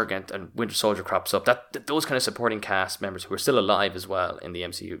 It's her again, and Winter Soldier crops up. Those kind of supporting cast members who are still alive as well in the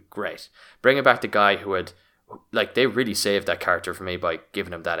MCU, great. Bringing back the guy who had, like, they really saved that character for me by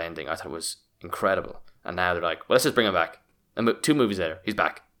giving him that ending. I thought it was incredible. And now they're like, well, let's just bring him back. And 2 movies later, he's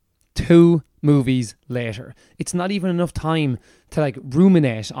back. 2 movies later. It's not even enough time to like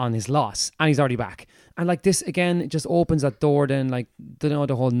ruminate on his loss, and he's already back. And like this again, it just opens that door then, like,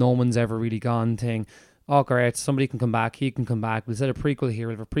 the whole no one's ever really gone thing. Oh great, somebody can come back, he can come back. We'll set a prequel here,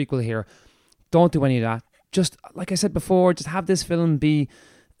 we'll have a prequel here. Don't do any of that. Just like I said before, just have this film be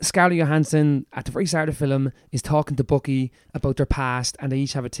Scarlett Johansson at the very start of the film is talking to Bucky about their past, and they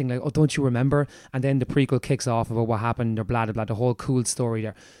each have a thing like, oh, don't you remember? And then the prequel kicks off about what happened, or blah, blah, blah, the whole cool story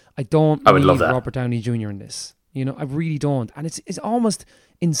there. I would love that. Robert Downey Jr. in this. You know, I really don't. And it's almost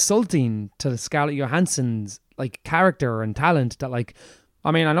insulting to Scarlett Johansson's like character and talent that, like,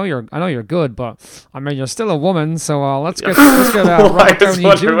 I mean, I know you're good, but I mean, you're still a woman, so let's get Robert Downey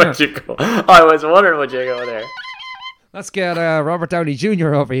Jr. I was wondering what you go there. Let's get Robert Downey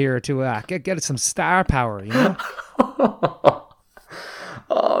Jr. over here to get some star power, you know?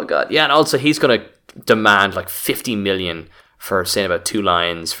 Oh god, yeah, and also he's gonna demand like 50 million for saying about 2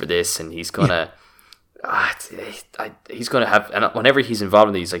 lines for this, and he's gonna, he's gonna have, and whenever he's involved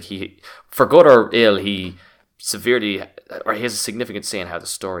in these, like, he, for good or ill, he severely, or he has a significant say in how the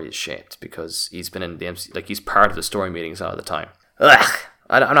story is shaped, because he's been in the MC, like, he's part of the story meetings all the time. Ugh,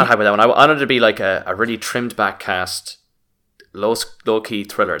 I'm not happy with that one. I wanted it to be like a really trimmed back cast, low key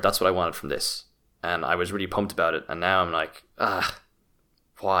thriller. That's what I wanted from this, and I was really pumped about it. And now I'm like,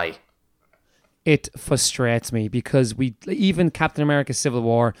 why? It frustrates me because even Captain America Civil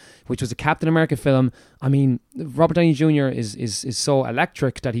War, which was a Captain America film, I mean, Robert Downey Jr. is so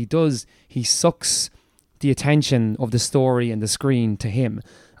electric that he sucks the attention of the story and the screen to him.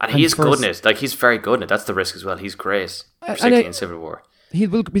 And he's good in it. Like, he's very good in it. That's the risk as well. He's great, particularly in Civil War.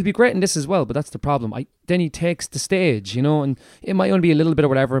 He'll be great in this as well, but that's the problem. Then he takes the stage, you know, and it might only be a little bit or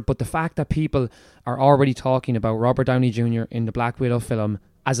whatever, but the fact that people are already talking about Robert Downey Jr. in the Black Widow film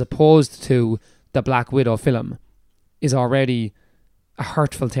as opposed to the Black Widow film is already a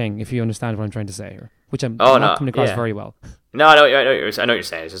hurtful thing, if you understand what I'm trying to say here, which I'm not coming across very well. No, I know what you're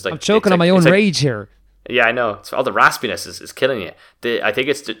saying. It's just like, I'm choking on my own rage here. Yeah, I know. It's all the raspiness is killing you. I think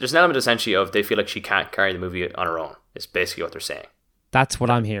there's an element essentially of they feel like she can't carry the movie on her own. It's basically what they're saying. That's what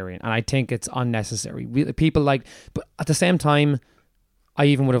I'm hearing, and I think it's unnecessary. People like, but at the same time, I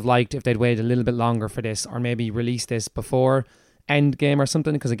even would have liked if they'd waited a little bit longer for this, or maybe release this before Endgame or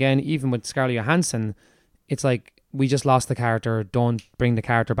something. Because again, even with Scarlett Johansson, it's like, we just lost the character. Don't bring the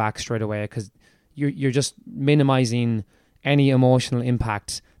character back straight away, because you're just minimizing any emotional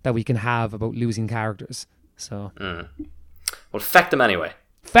impact that we can have about losing characters. So, well, feck them anyway.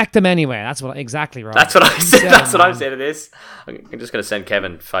 Feck them anyway. That's what exactly right. That's what I said. That's what I'm saying to this. I'm just gonna send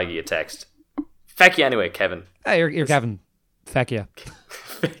Kevin Feige a text. Feck you anyway, Kevin. Hey, you're Kevin. Feck you.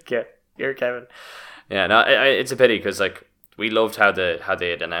 Feck you. You're Kevin. Yeah, no, it's a pity because, like, we loved how they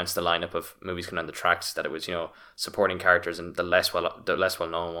had announced the lineup of movies coming on the tracks, that it was, you know, supporting characters and the less well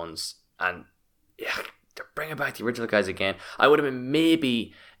known ones, and yeah, they're bringing back the original guys again. I would have been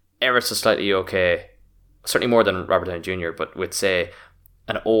maybe ever so slightly okay, certainly more than Robert Downey Jr., but with, say,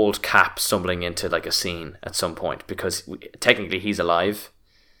 an old Cap stumbling into like a scene at some point, because technically he's alive.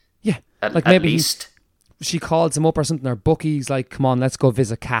 Yeah, like maybe at least she calls him up or something, or Bucky's like, come on, let's go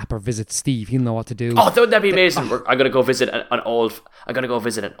visit Cap or visit Steve, he'll know what to do. Oh, wouldn't that be amazing? I'm gonna go visit an old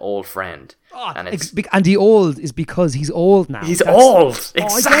friend. Oh, and the old is because he's old now. He's old.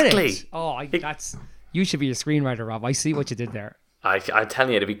 Exactly. That's, you should be a screenwriter, Rob. I see what you did there. I'm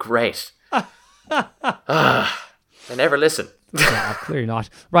telling you, it'd be great. They never listen. Yeah, clearly not.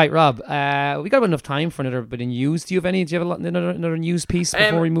 Right, Rob, we got enough time for another bit of news. Do you have another news piece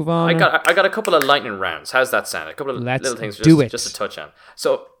before we move on? I got a couple of lightning rounds. How's that sound? A couple of little things just to touch on.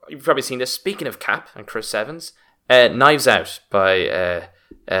 So you've probably seen this. Speaking of Cap and Chris Evans, Knives Out by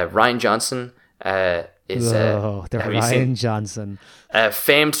Rian Johnson is Rian Johnson,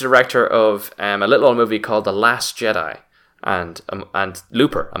 famed director of a little old movie called The Last Jedi and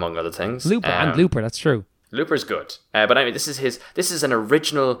Looper, among other things. Looper, that's true. Looper's good, but anyway, this is an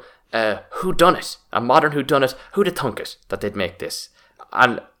original whodunit, a modern whodunit. Who'd have thunk it that they'd make this?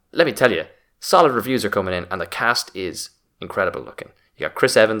 And let me tell you, solid reviews are coming in, and the cast is incredible looking. You got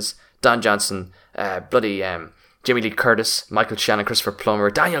Chris Evans, Don Johnson, Jamie Lee Curtis, Michael Shannon, Christopher Plummer,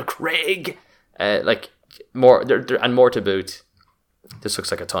 Daniel Craig, more and more to boot. This looks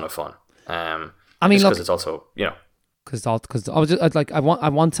like a ton of fun. I mean, because it's also, you know, Because I was just like I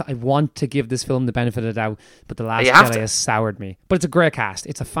want to give this film the benefit of the doubt, but The Last You have Jedi to. has soured me. But it's a great cast.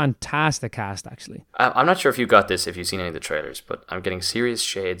 It's a fantastic cast, actually. I'm not sure if you got this, if you've seen any of the trailers, but I'm getting serious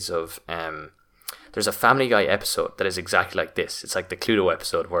shades of. There's a Family Guy episode that is exactly like this. It's like the Cluedo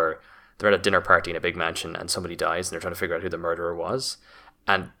episode where they're at a dinner party in a big mansion and somebody dies and they're trying to figure out who the murderer was,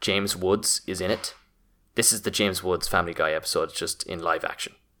 and James Woods is in it. This is the James Woods Family Guy episode, just in live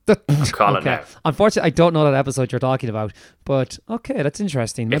action. I'm calling Okay. now. Unfortunately, I don't know that episode you're talking about, but okay, that's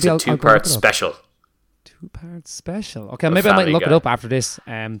interesting. Maybe It's a I'll go look two-part it up. special. 2-part special. Okay, maybe I might Family look it Guy. up after this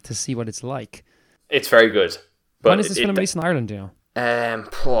to see what it's like. It's very good. But When is this film released in Ireland, do you know?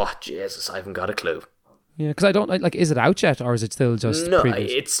 Oh Jesus, I haven't got a clue. Yeah, because I don't like. Is it out yet, or is it still just No,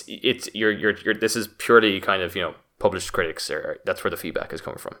 previews? it's you're. This is purely kind of published critics. That's where the feedback is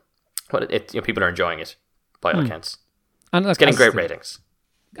coming from. But people are enjoying it by all accounts. And It's getting great ratings.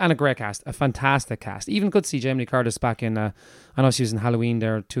 and a great cast, a fantastic cast. Even good to see Jamie Lee Curtis back in. I know she was in Halloween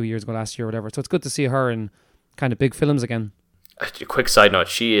there 2 years ago, last year, or whatever. So it's good to see her in kind of big films again. A quick side note: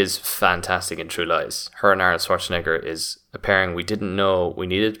 she is fantastic in True Lies. Her and Arnold Schwarzenegger is a pairing we didn't know we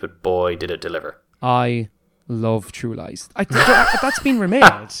needed, but boy, did it deliver. I love True Lies. That's been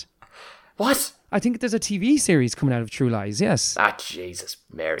remade. What? I think there's a TV series coming out of True Lies. Yes. Ah, Jesus,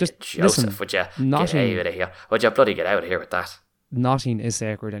 Mary, Just Joseph, listen, would you nothing- get out of here? Would you bloody get out of here with that? Nothing is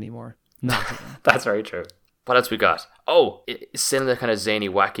sacred anymore. Nothing. That's very true. What else we got? Oh, still in the kind of zany,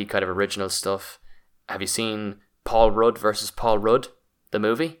 wacky, kind of original stuff. Have you seen Paul Rudd versus Paul Rudd, the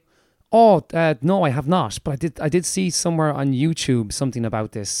movie? Oh, no, I have not. But I did see somewhere on YouTube something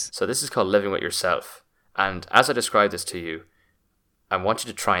about this. So this is called Living With Yourself. And as I describe this to you, I want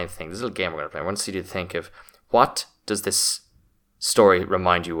you to try and think. This is a little game we're going to play. I want to see you to think of what does this story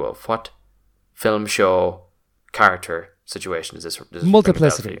remind you of? What film, show, character, situation does this ring a bell for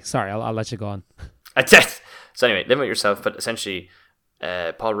Multiplicity. you? Sorry, I'll let you go on. So anyway, Living With Yourself, but essentially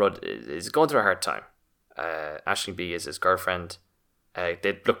Paul Rudd is going through a hard time. Aisling B is his girlfriend.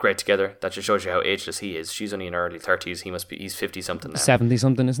 They look great together. That just shows you how ageless he is. She's only in her early 30s. He's 50 something now. 70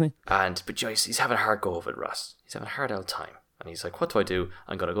 something, isn't he? But Joyce, he's having a hard go of it, Ross. He's having a hard old time. And he's like, what do I do?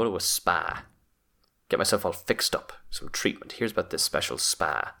 I'm going to go to a spa. Get myself all fixed up. Some treatment. Here's about this special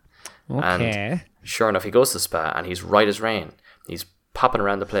spa. Okay. And sure enough, he goes to the spa and he's right as rain. He's popping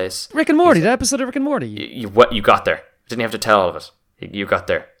around the place. Rick and Morty, that episode of Rick and Morty. You got there. Didn't have to tell all of it. You got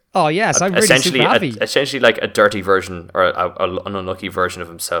there. Oh, yes, I'm really super happy. Essentially, like a dirty version or an unlucky version of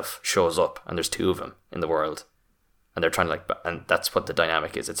himself shows up, and there's two of them in the world, and they're trying to and that's what the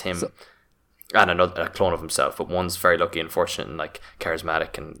dynamic is. It's him and a clone of himself, but one's very lucky and fortunate and like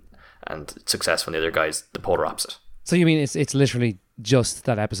charismatic and successful, and the other guy's the polar opposite. So you mean it's literally just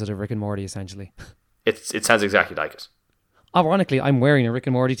that episode of Rick and Morty, essentially? It sounds exactly like it. Ironically, I'm wearing a Rick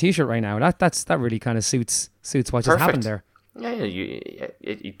and Morty t-shirt right now. That really kind of suits what just happened there. Yeah,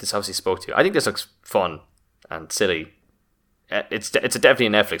 this obviously spoke to you. I think this looks fun and silly. It's definitely a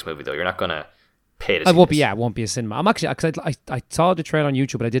Netflix movie though. You're not gonna pay to see It won't be. this. Yeah, it won't be a cinema. I'm actually because I saw the trailer on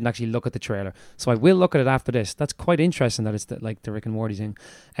YouTube, but I didn't actually look at the trailer. So I will look at it after this. That's quite interesting that it's like the Rick and Morty thing.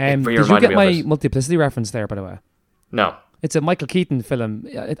 It really Did you reminded get me my of it. multiplicity reference there? By the way, No. it's a Michael Keaton film.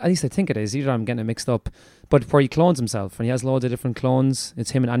 At least I think it is. Either I'm getting it mixed up, but where he clones himself and he has loads of different clones.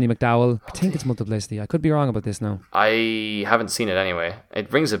 It's him and Andy McDowell. I think it's multiplicity. I could be wrong about this now. I haven't seen it anyway.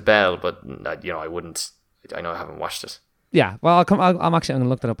 It rings a bell, but I wouldn't. I know I haven't watched it. Yeah, well, I'm actually going to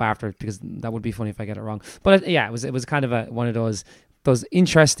look that up after because that would be funny if I get it wrong. But it was kind of one of those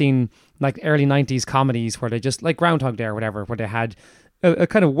interesting like early 90s comedies where they just like Groundhog Day or whatever, where they had a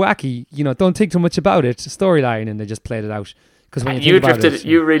kind of wacky, don't think too much about it storyline, and they just played it out. Because when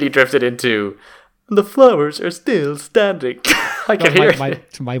You really drifted into the flowers are still standing. I can hear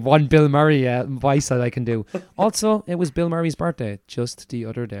it. my one Bill Murray voice that I can do. Also, it was Bill Murray's birthday just the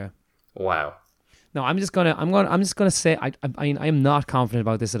other day. Wow. No, I'm just gonna say I am not confident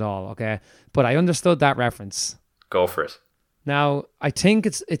about this at all. Okay, but I understood that reference. Go for it. Now I think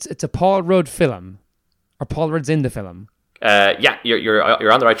it's a Paul Rudd film, or Paul Rudd's in the film. Yeah, you're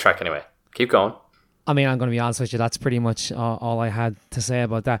on the right track anyway. Keep going. I mean, I'm going to be honest with you. That's pretty much all I had to say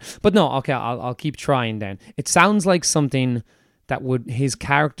about that. But no, okay, I'll keep trying then. It sounds like something that his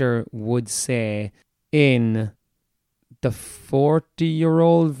character would say in The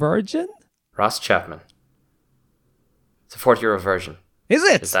 40-Year-Old Virgin. Ross Chapman. It's a 40-year-old version. Is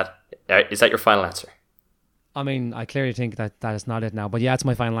it? Is that your final answer? I mean, I clearly think that is not it now. But yeah, it's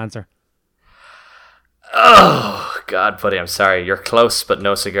my final answer. Oh, God, buddy, I'm sorry. You're close, but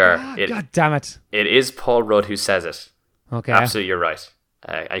no cigar. God damn it. It is Paul Rudd who says it. Okay. Absolutely, you're right.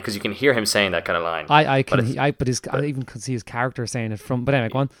 because you can hear him saying that kind of line. I But even could see his character saying it from. But anyway,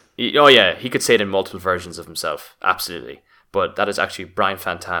 go on. Oh yeah, he could say it in multiple versions of himself, absolutely. But that is actually Brian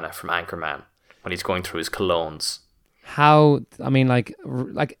Fantana from Anchorman when he's going through his colognes. How, I mean, like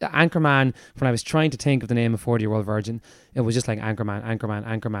Anchorman, when I was trying to think of the name of 40-Year-Old Virgin, it was just like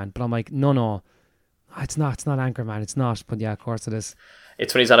Anchorman. But I'm like, no, it's not Anchorman, it's not. But yeah, of course it is.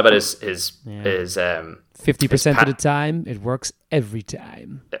 It's when he's on about his 50% of the time, it works every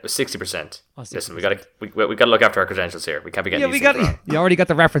time. 60%. Oh, 60%. Listen, we gotta look after our credentials here. We can't be getting these things wrong. You already got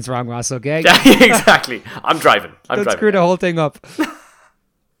the reference wrong, Ross, okay? Yeah, exactly. I'm driving. Don't screw the whole thing up.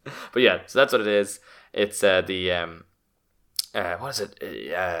 But yeah, so that's what it is. It's what is it?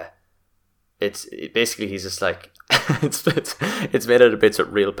 It's basically he's just like it's made out of bits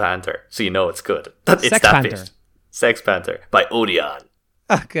of real panther, so you know it's good. It's Sex that Panther. bit. Sex Panther by Odeon.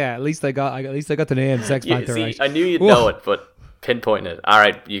 Okay, at least I got the name Sex Panther See, right. I knew you'd know it, but pinpointing it. All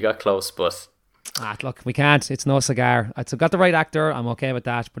right, you got close, but Look, we can't. It's no cigar. I've got the right actor. I'm okay with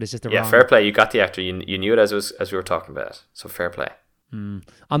that, but it's just the wrong. fair play. You got the actor. You knew it as we were talking about it. So fair play.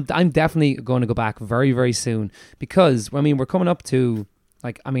 I'm definitely going to go back very, very soon because we're coming up to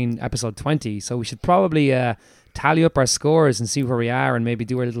episode 20, so we should probably tally up our scores and see where we are and maybe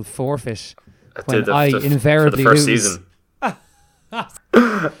do a little forfeit when I invariably for the first lose. season.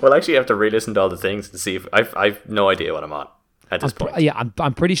 Well, actually, you have to re-listen to all the things and see if I've no idea what I'm on at this point.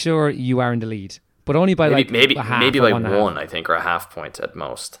 I'm pretty sure you are in the lead, but only by maybe a half maybe or by one and a half. one, I think, or a half point at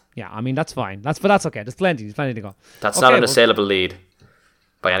most. Yeah, I mean that's fine. That's okay. There's plenty to go. That's not an assailable lead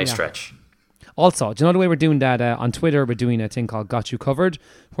by any stretch. Also, do you know the way we're doing that on Twitter? We're doing a thing called Got You Covered,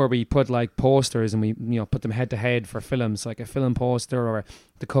 where we put like posters and we put them head to head for films, like a film poster or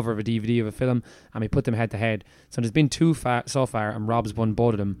the cover of a DVD of a film, and we put them head to head. So there's been two so far, and Rob's won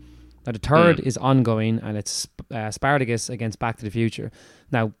both of them. Now the third is ongoing, and it's Spartacus against Back to the Future.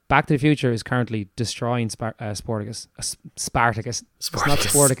 Now Back to the Future is currently destroying Spartacus. Spartacus. It's not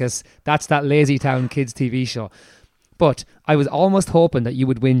Sporticus. That's that Lazy Town kids TV show. But I was almost hoping that you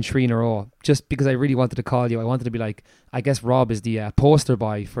would win 3 in a row, just because I really wanted to call you. I wanted to be like, I guess Rob is the poster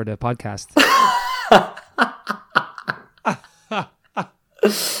boy for the podcast. But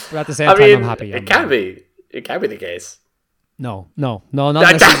at the same time, I'm happy. It can be the case. No, not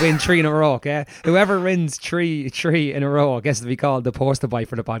unless you win 3 in a row, okay? Whoever wins three in a row gets to be called the poster boy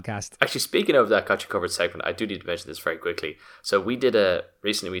for the podcast. Actually, speaking of that Got You Covered segment, I do need to mention this very quickly. So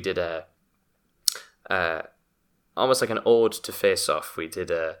recently we did almost like an ode to Face Off. We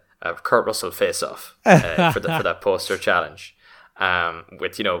did a Kurt Russell Face Off for that poster challenge. With I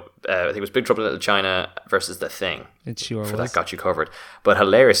think it was Big Trouble in Little China versus The Thing. It sure for was. That Got You Covered. But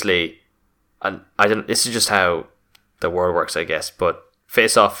hilariously, and I don't. This is just how the world works, I guess. But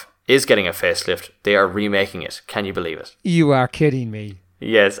Face Off is getting a facelift. They are remaking it. Can you believe it? You are kidding me.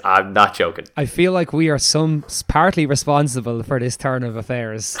 Yes, I'm not joking. I feel like we are partly responsible for this turn of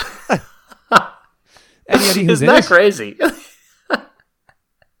affairs. Isn't that crazy?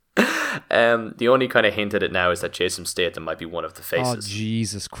 The only kind of hint at it now is that Jason Statham might be one of the faces. Oh,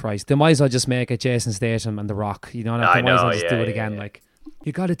 Jesus Christ. They might as well just make it Jason Statham and The Rock. You know, they might as well just do it again. Like,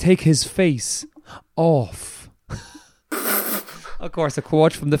 you got to take his face off. Of course, a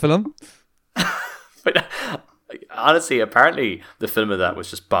quote from the film. But honestly, apparently the film of that was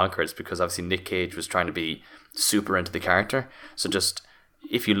just bonkers because obviously Nick Cage was trying to be super into the character. So just...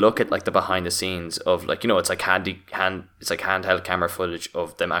 if you look at like the behind the scenes of like it's like handheld camera footage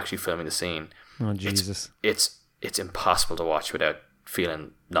of them actually filming the scene. Oh Jesus! It's impossible to watch without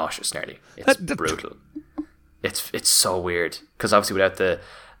feeling nauseous. Nearly, it's brutal. It's so weird because obviously without the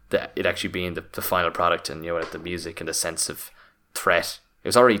it actually being the final product and without the music and the sense of threat, it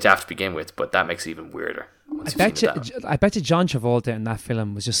was already daft to begin with, but that makes it even weirder. I bet you John Travolta in that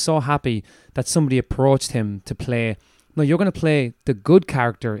film was just so happy that somebody approached him to play. No, you're going to play the good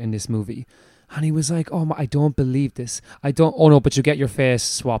character in this movie. And he was like, oh, I don't believe this. Oh, no, but you get your face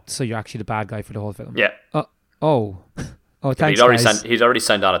swapped, so you're actually the bad guy for the whole film. Yeah. Thanks, guys. He'd already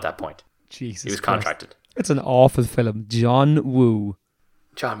signed on at that point. Jesus He was Christ. contracted. It's an awful film. John Woo.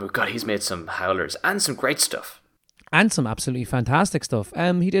 God, he's made some howlers and some great stuff. And some absolutely fantastic stuff.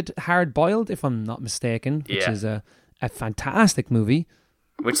 He did Hard Boiled, if I'm not mistaken, which is a fantastic movie.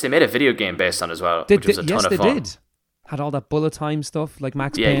 Which they made a video game based on as well, which was a ton of fun. Did. Had all that bullet time stuff like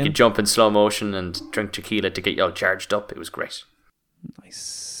Max Payne. Yeah, you could jump in slow motion and drink tequila to get you all charged up. It was great.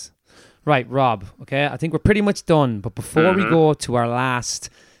 Nice. Right, Rob, okay, I think we're pretty much done. But before we go to our last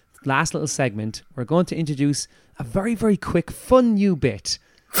little segment, we're going to introduce a very, very quick, fun new bit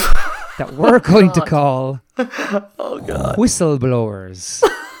that we're going to call Oh, God. Whistleblowers.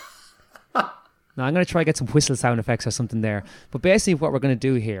 Now, I'm going to try to get some whistle sound effects or something there. But basically what we're going to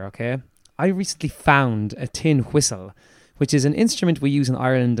do here, okay? I recently found a tin whistle, which is an instrument we use in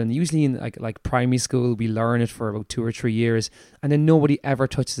Ireland, and usually in like primary school we learn it for about 2 or 3 years, and then nobody ever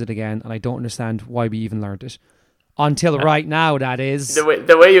touches it again, and I don't understand why we even learned it. Until right now, that is. The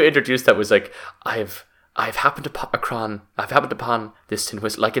way you introduced that was like, I've happened upon this tin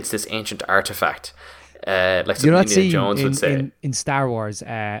whistle, like it's this ancient artifact, like something Indiana Jones would say. In Star Wars,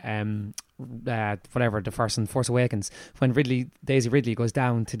 whatever, the first and Force Awakens, when Daisy Ridley goes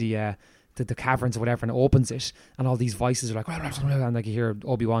down to the caverns or whatever and opens it, and all these voices are like, and like you hear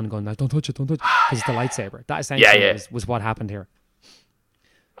Obi-Wan going like, don't touch it, because it's the lightsaber. That essentially was what happened here.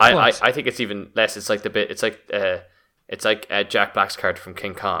 I think it's even less. It's like it's like Jack Black's character from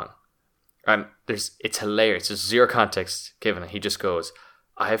King Kong. It's hilarious. There's zero context given. He just goes,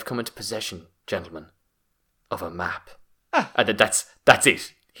 "I have come into possession, gentlemen, of a map," and then that's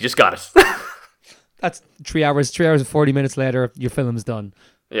it. He just got it. That's 3 hours and 40 minutes later, your film's done.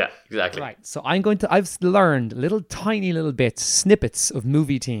 Yeah, exactly. Right. So I've learned tiny little bits, snippets of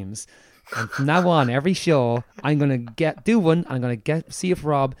movie teams. And from now on, every show, I'm going to do one. I'm going to see if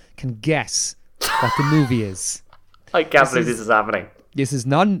Rob can guess what the movie is. I can't believe this is happening. This is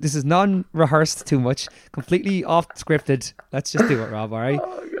non-rehearsed too much. Completely off scripted. Let's just do it, Rob, all right?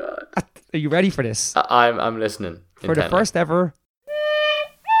 Oh, God. Are you ready for this? I'm listening. For the first ever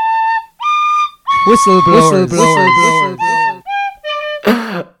Whistleblower.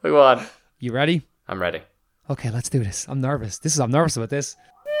 Go on. You ready? I'm ready. Okay, let's do this. I'm nervous. I'm nervous about this.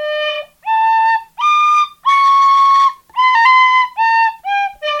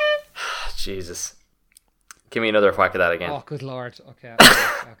 Jesus. Give me another whack of that again. Oh, good Lord. Okay.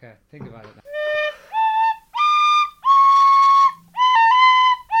 Think about it now.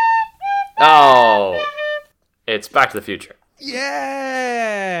 Oh, it's Back to the Future.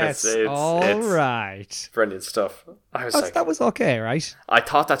 Yes. All right. Brilliant stuff. That was okay, right? I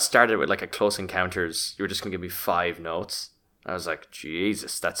thought that started with like a Close Encounters. You were just gonna give me 5 notes. I was like,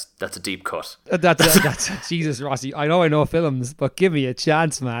 Jesus, that's a deep cut. That's Jesus, Rossi. I know films, but give me a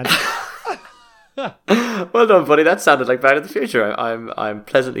chance, man. Well done, buddy. That sounded like Back to the Future. I'm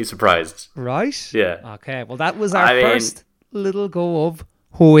pleasantly surprised. Right? Yeah. Okay. Well, that was our first little go of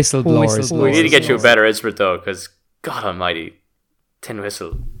Whistleblowers. We need to get you a better instrument though, because God Almighty, tin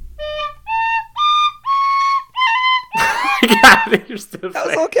whistle. You're still that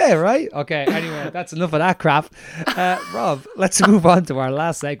was okay, right? Okay. Anyway, that's enough of that crap. Rob, let's move on to our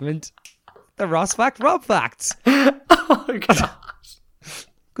last segment, the Ross Fact, Rob Facts. Oh my God.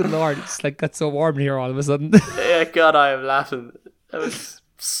 Good Lord, it's like got so warm in here all of a sudden. Yeah, God, I am laughing. That was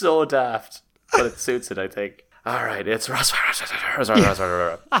so daft, but it suits it, I think. All right, it's Ross. Come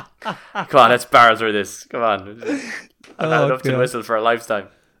on, let's barrel through this. Come on. I've had enough to whistle for a lifetime.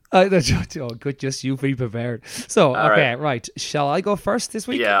 Good, just you be prepared. So, okay, right. Shall I go first this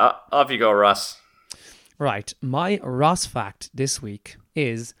week? Yeah, off you go, Ross. Right. My Ross fact this week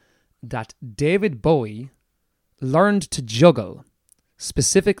is that David Bowie learned to juggle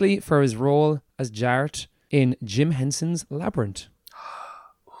specifically for his role as Jarrett in Jim Henson's Labyrinth.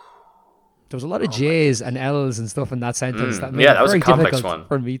 There was a lot of J's and L's and stuff in that sentence. That made that was very a complex difficult one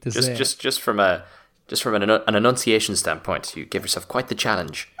for me to say. Just from an enunciation standpoint, you give yourself quite the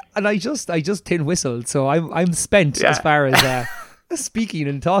challenge. And I just tin whistled, so I'm spent as far as speaking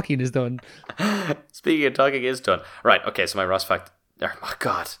and talking is done. Speaking and talking is done. Right. Okay. So my Ross fact. Oh my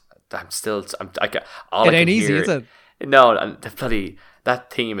God. It ain't easy, is it? No.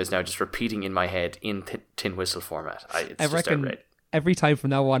 That theme is now just repeating in my head in tin whistle format. I reckon outright. Every time from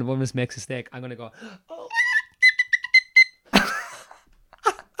now on, one of us makes a mistake, I'm going to go, oh.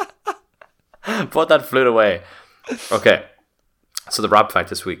 Put that flute away. Okay. So the Rob fact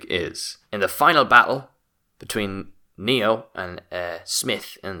this week is, in the final battle between Neo and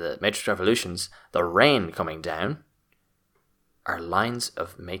Smith in the Matrix Revolutions, the rain coming down are lines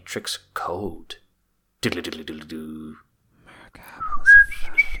of Matrix code. Doodle-doodle-doodle-doo. Mark Hamill's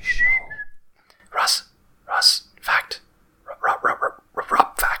show. Ross, fact.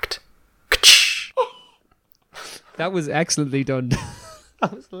 Rob fact. That was excellently done.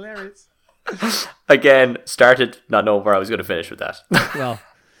 That was hilarious. Again, started not knowing where I was going to finish with that. Well,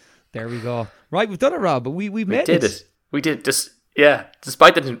 there we go. Right, we've done it, Rob, but we made it. We did it.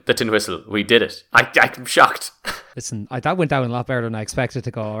 Despite the tin whistle, we did it. I'm shocked. Listen, that went down a lot better than I expected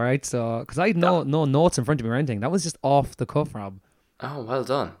to go, all right? So, because I had no notes in front of me or anything. That was just off the cuff, Rob. Oh, well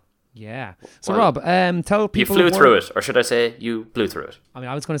done. Yeah. So, Rob, tell people... You flew through it, or should I say you blew through it? I mean,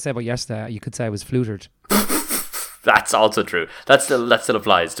 I was going to say about yesterday, you could say I was flutered. That's also true. That still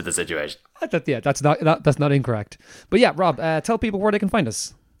applies to the situation. That's not incorrect. But yeah, Rob, tell people where they can find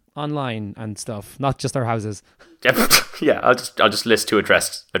us. online and stuff, not just our houses. Yep. Yeah, I'll just list 2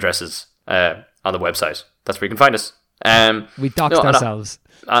 addresses on the website. That's where you can find us. We doxed ourselves.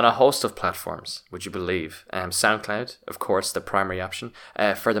 On a host of platforms, would you believe? SoundCloud, of course, the primary option.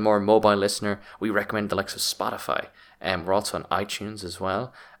 For the more mobile listener, we recommend the likes of Spotify. We're also on iTunes as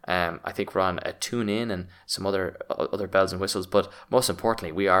well. I think we're on TuneIn and some other bells and whistles. But most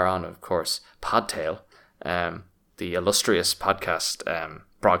importantly, we are on, of course, Podtail, the illustrious podcast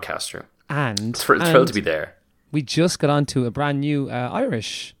broadcaster. And thrilled to be there. We just got onto a brand new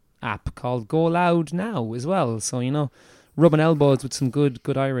Irish app called Go Loud Now as well. So, rubbing elbows with some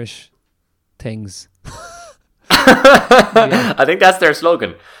good Irish things. Yeah. I think that's their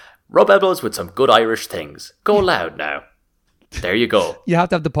slogan. Rub elbows with some good Irish things. Go loud now. There you go. You have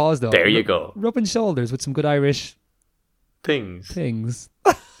to have the pause though. There you go. Rubbing shoulders with some good Irish things.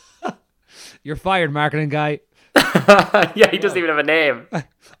 You're fired, marketing guy. Yeah, he doesn't even have a name.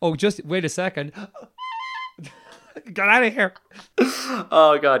 Oh, just wait a second. Get out of here.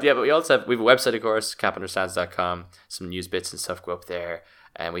 Oh god, yeah, but we have a website, of course, capunderstands.com. Some news bits and stuff go up there.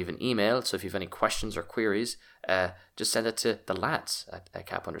 And we have an email, so if you have any questions or queries, just send it to the lads at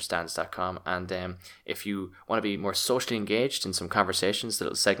capunderstands.com. And if you want to be more socially engaged in some conversations, the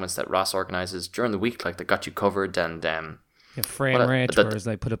little segments that Ross organises during the week, like the Got You Covered and frame rate, whereas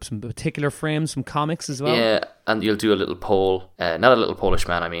I put up some particular frames, some comics as well. Yeah, and you'll do a little poll, not a little Polish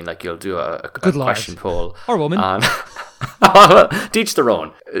man, I mean, like you'll do a question poll. Or woman. Teach their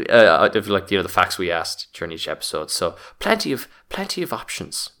own. If like the facts we asked during each episode. So plenty of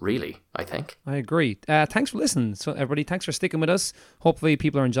options, really, I think. I agree. Thanks for listening. So everybody, thanks for sticking with us. Hopefully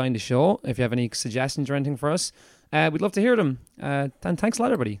people are enjoying the show. If you have any suggestions or anything for us, we'd love to hear them. And thanks a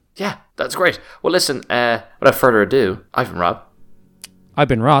lot, everybody. Yeah, that's great. Well, listen, without further ado, I've been Rob. I've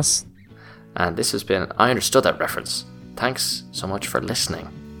been Ross. And this has been I Understood That Reference. Thanks so much for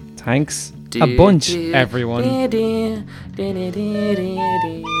listening. Thanks a bunch, everyone. Oh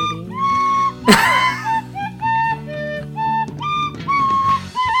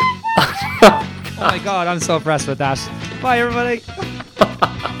my god, I'm so impressed with that. Bye, everybody.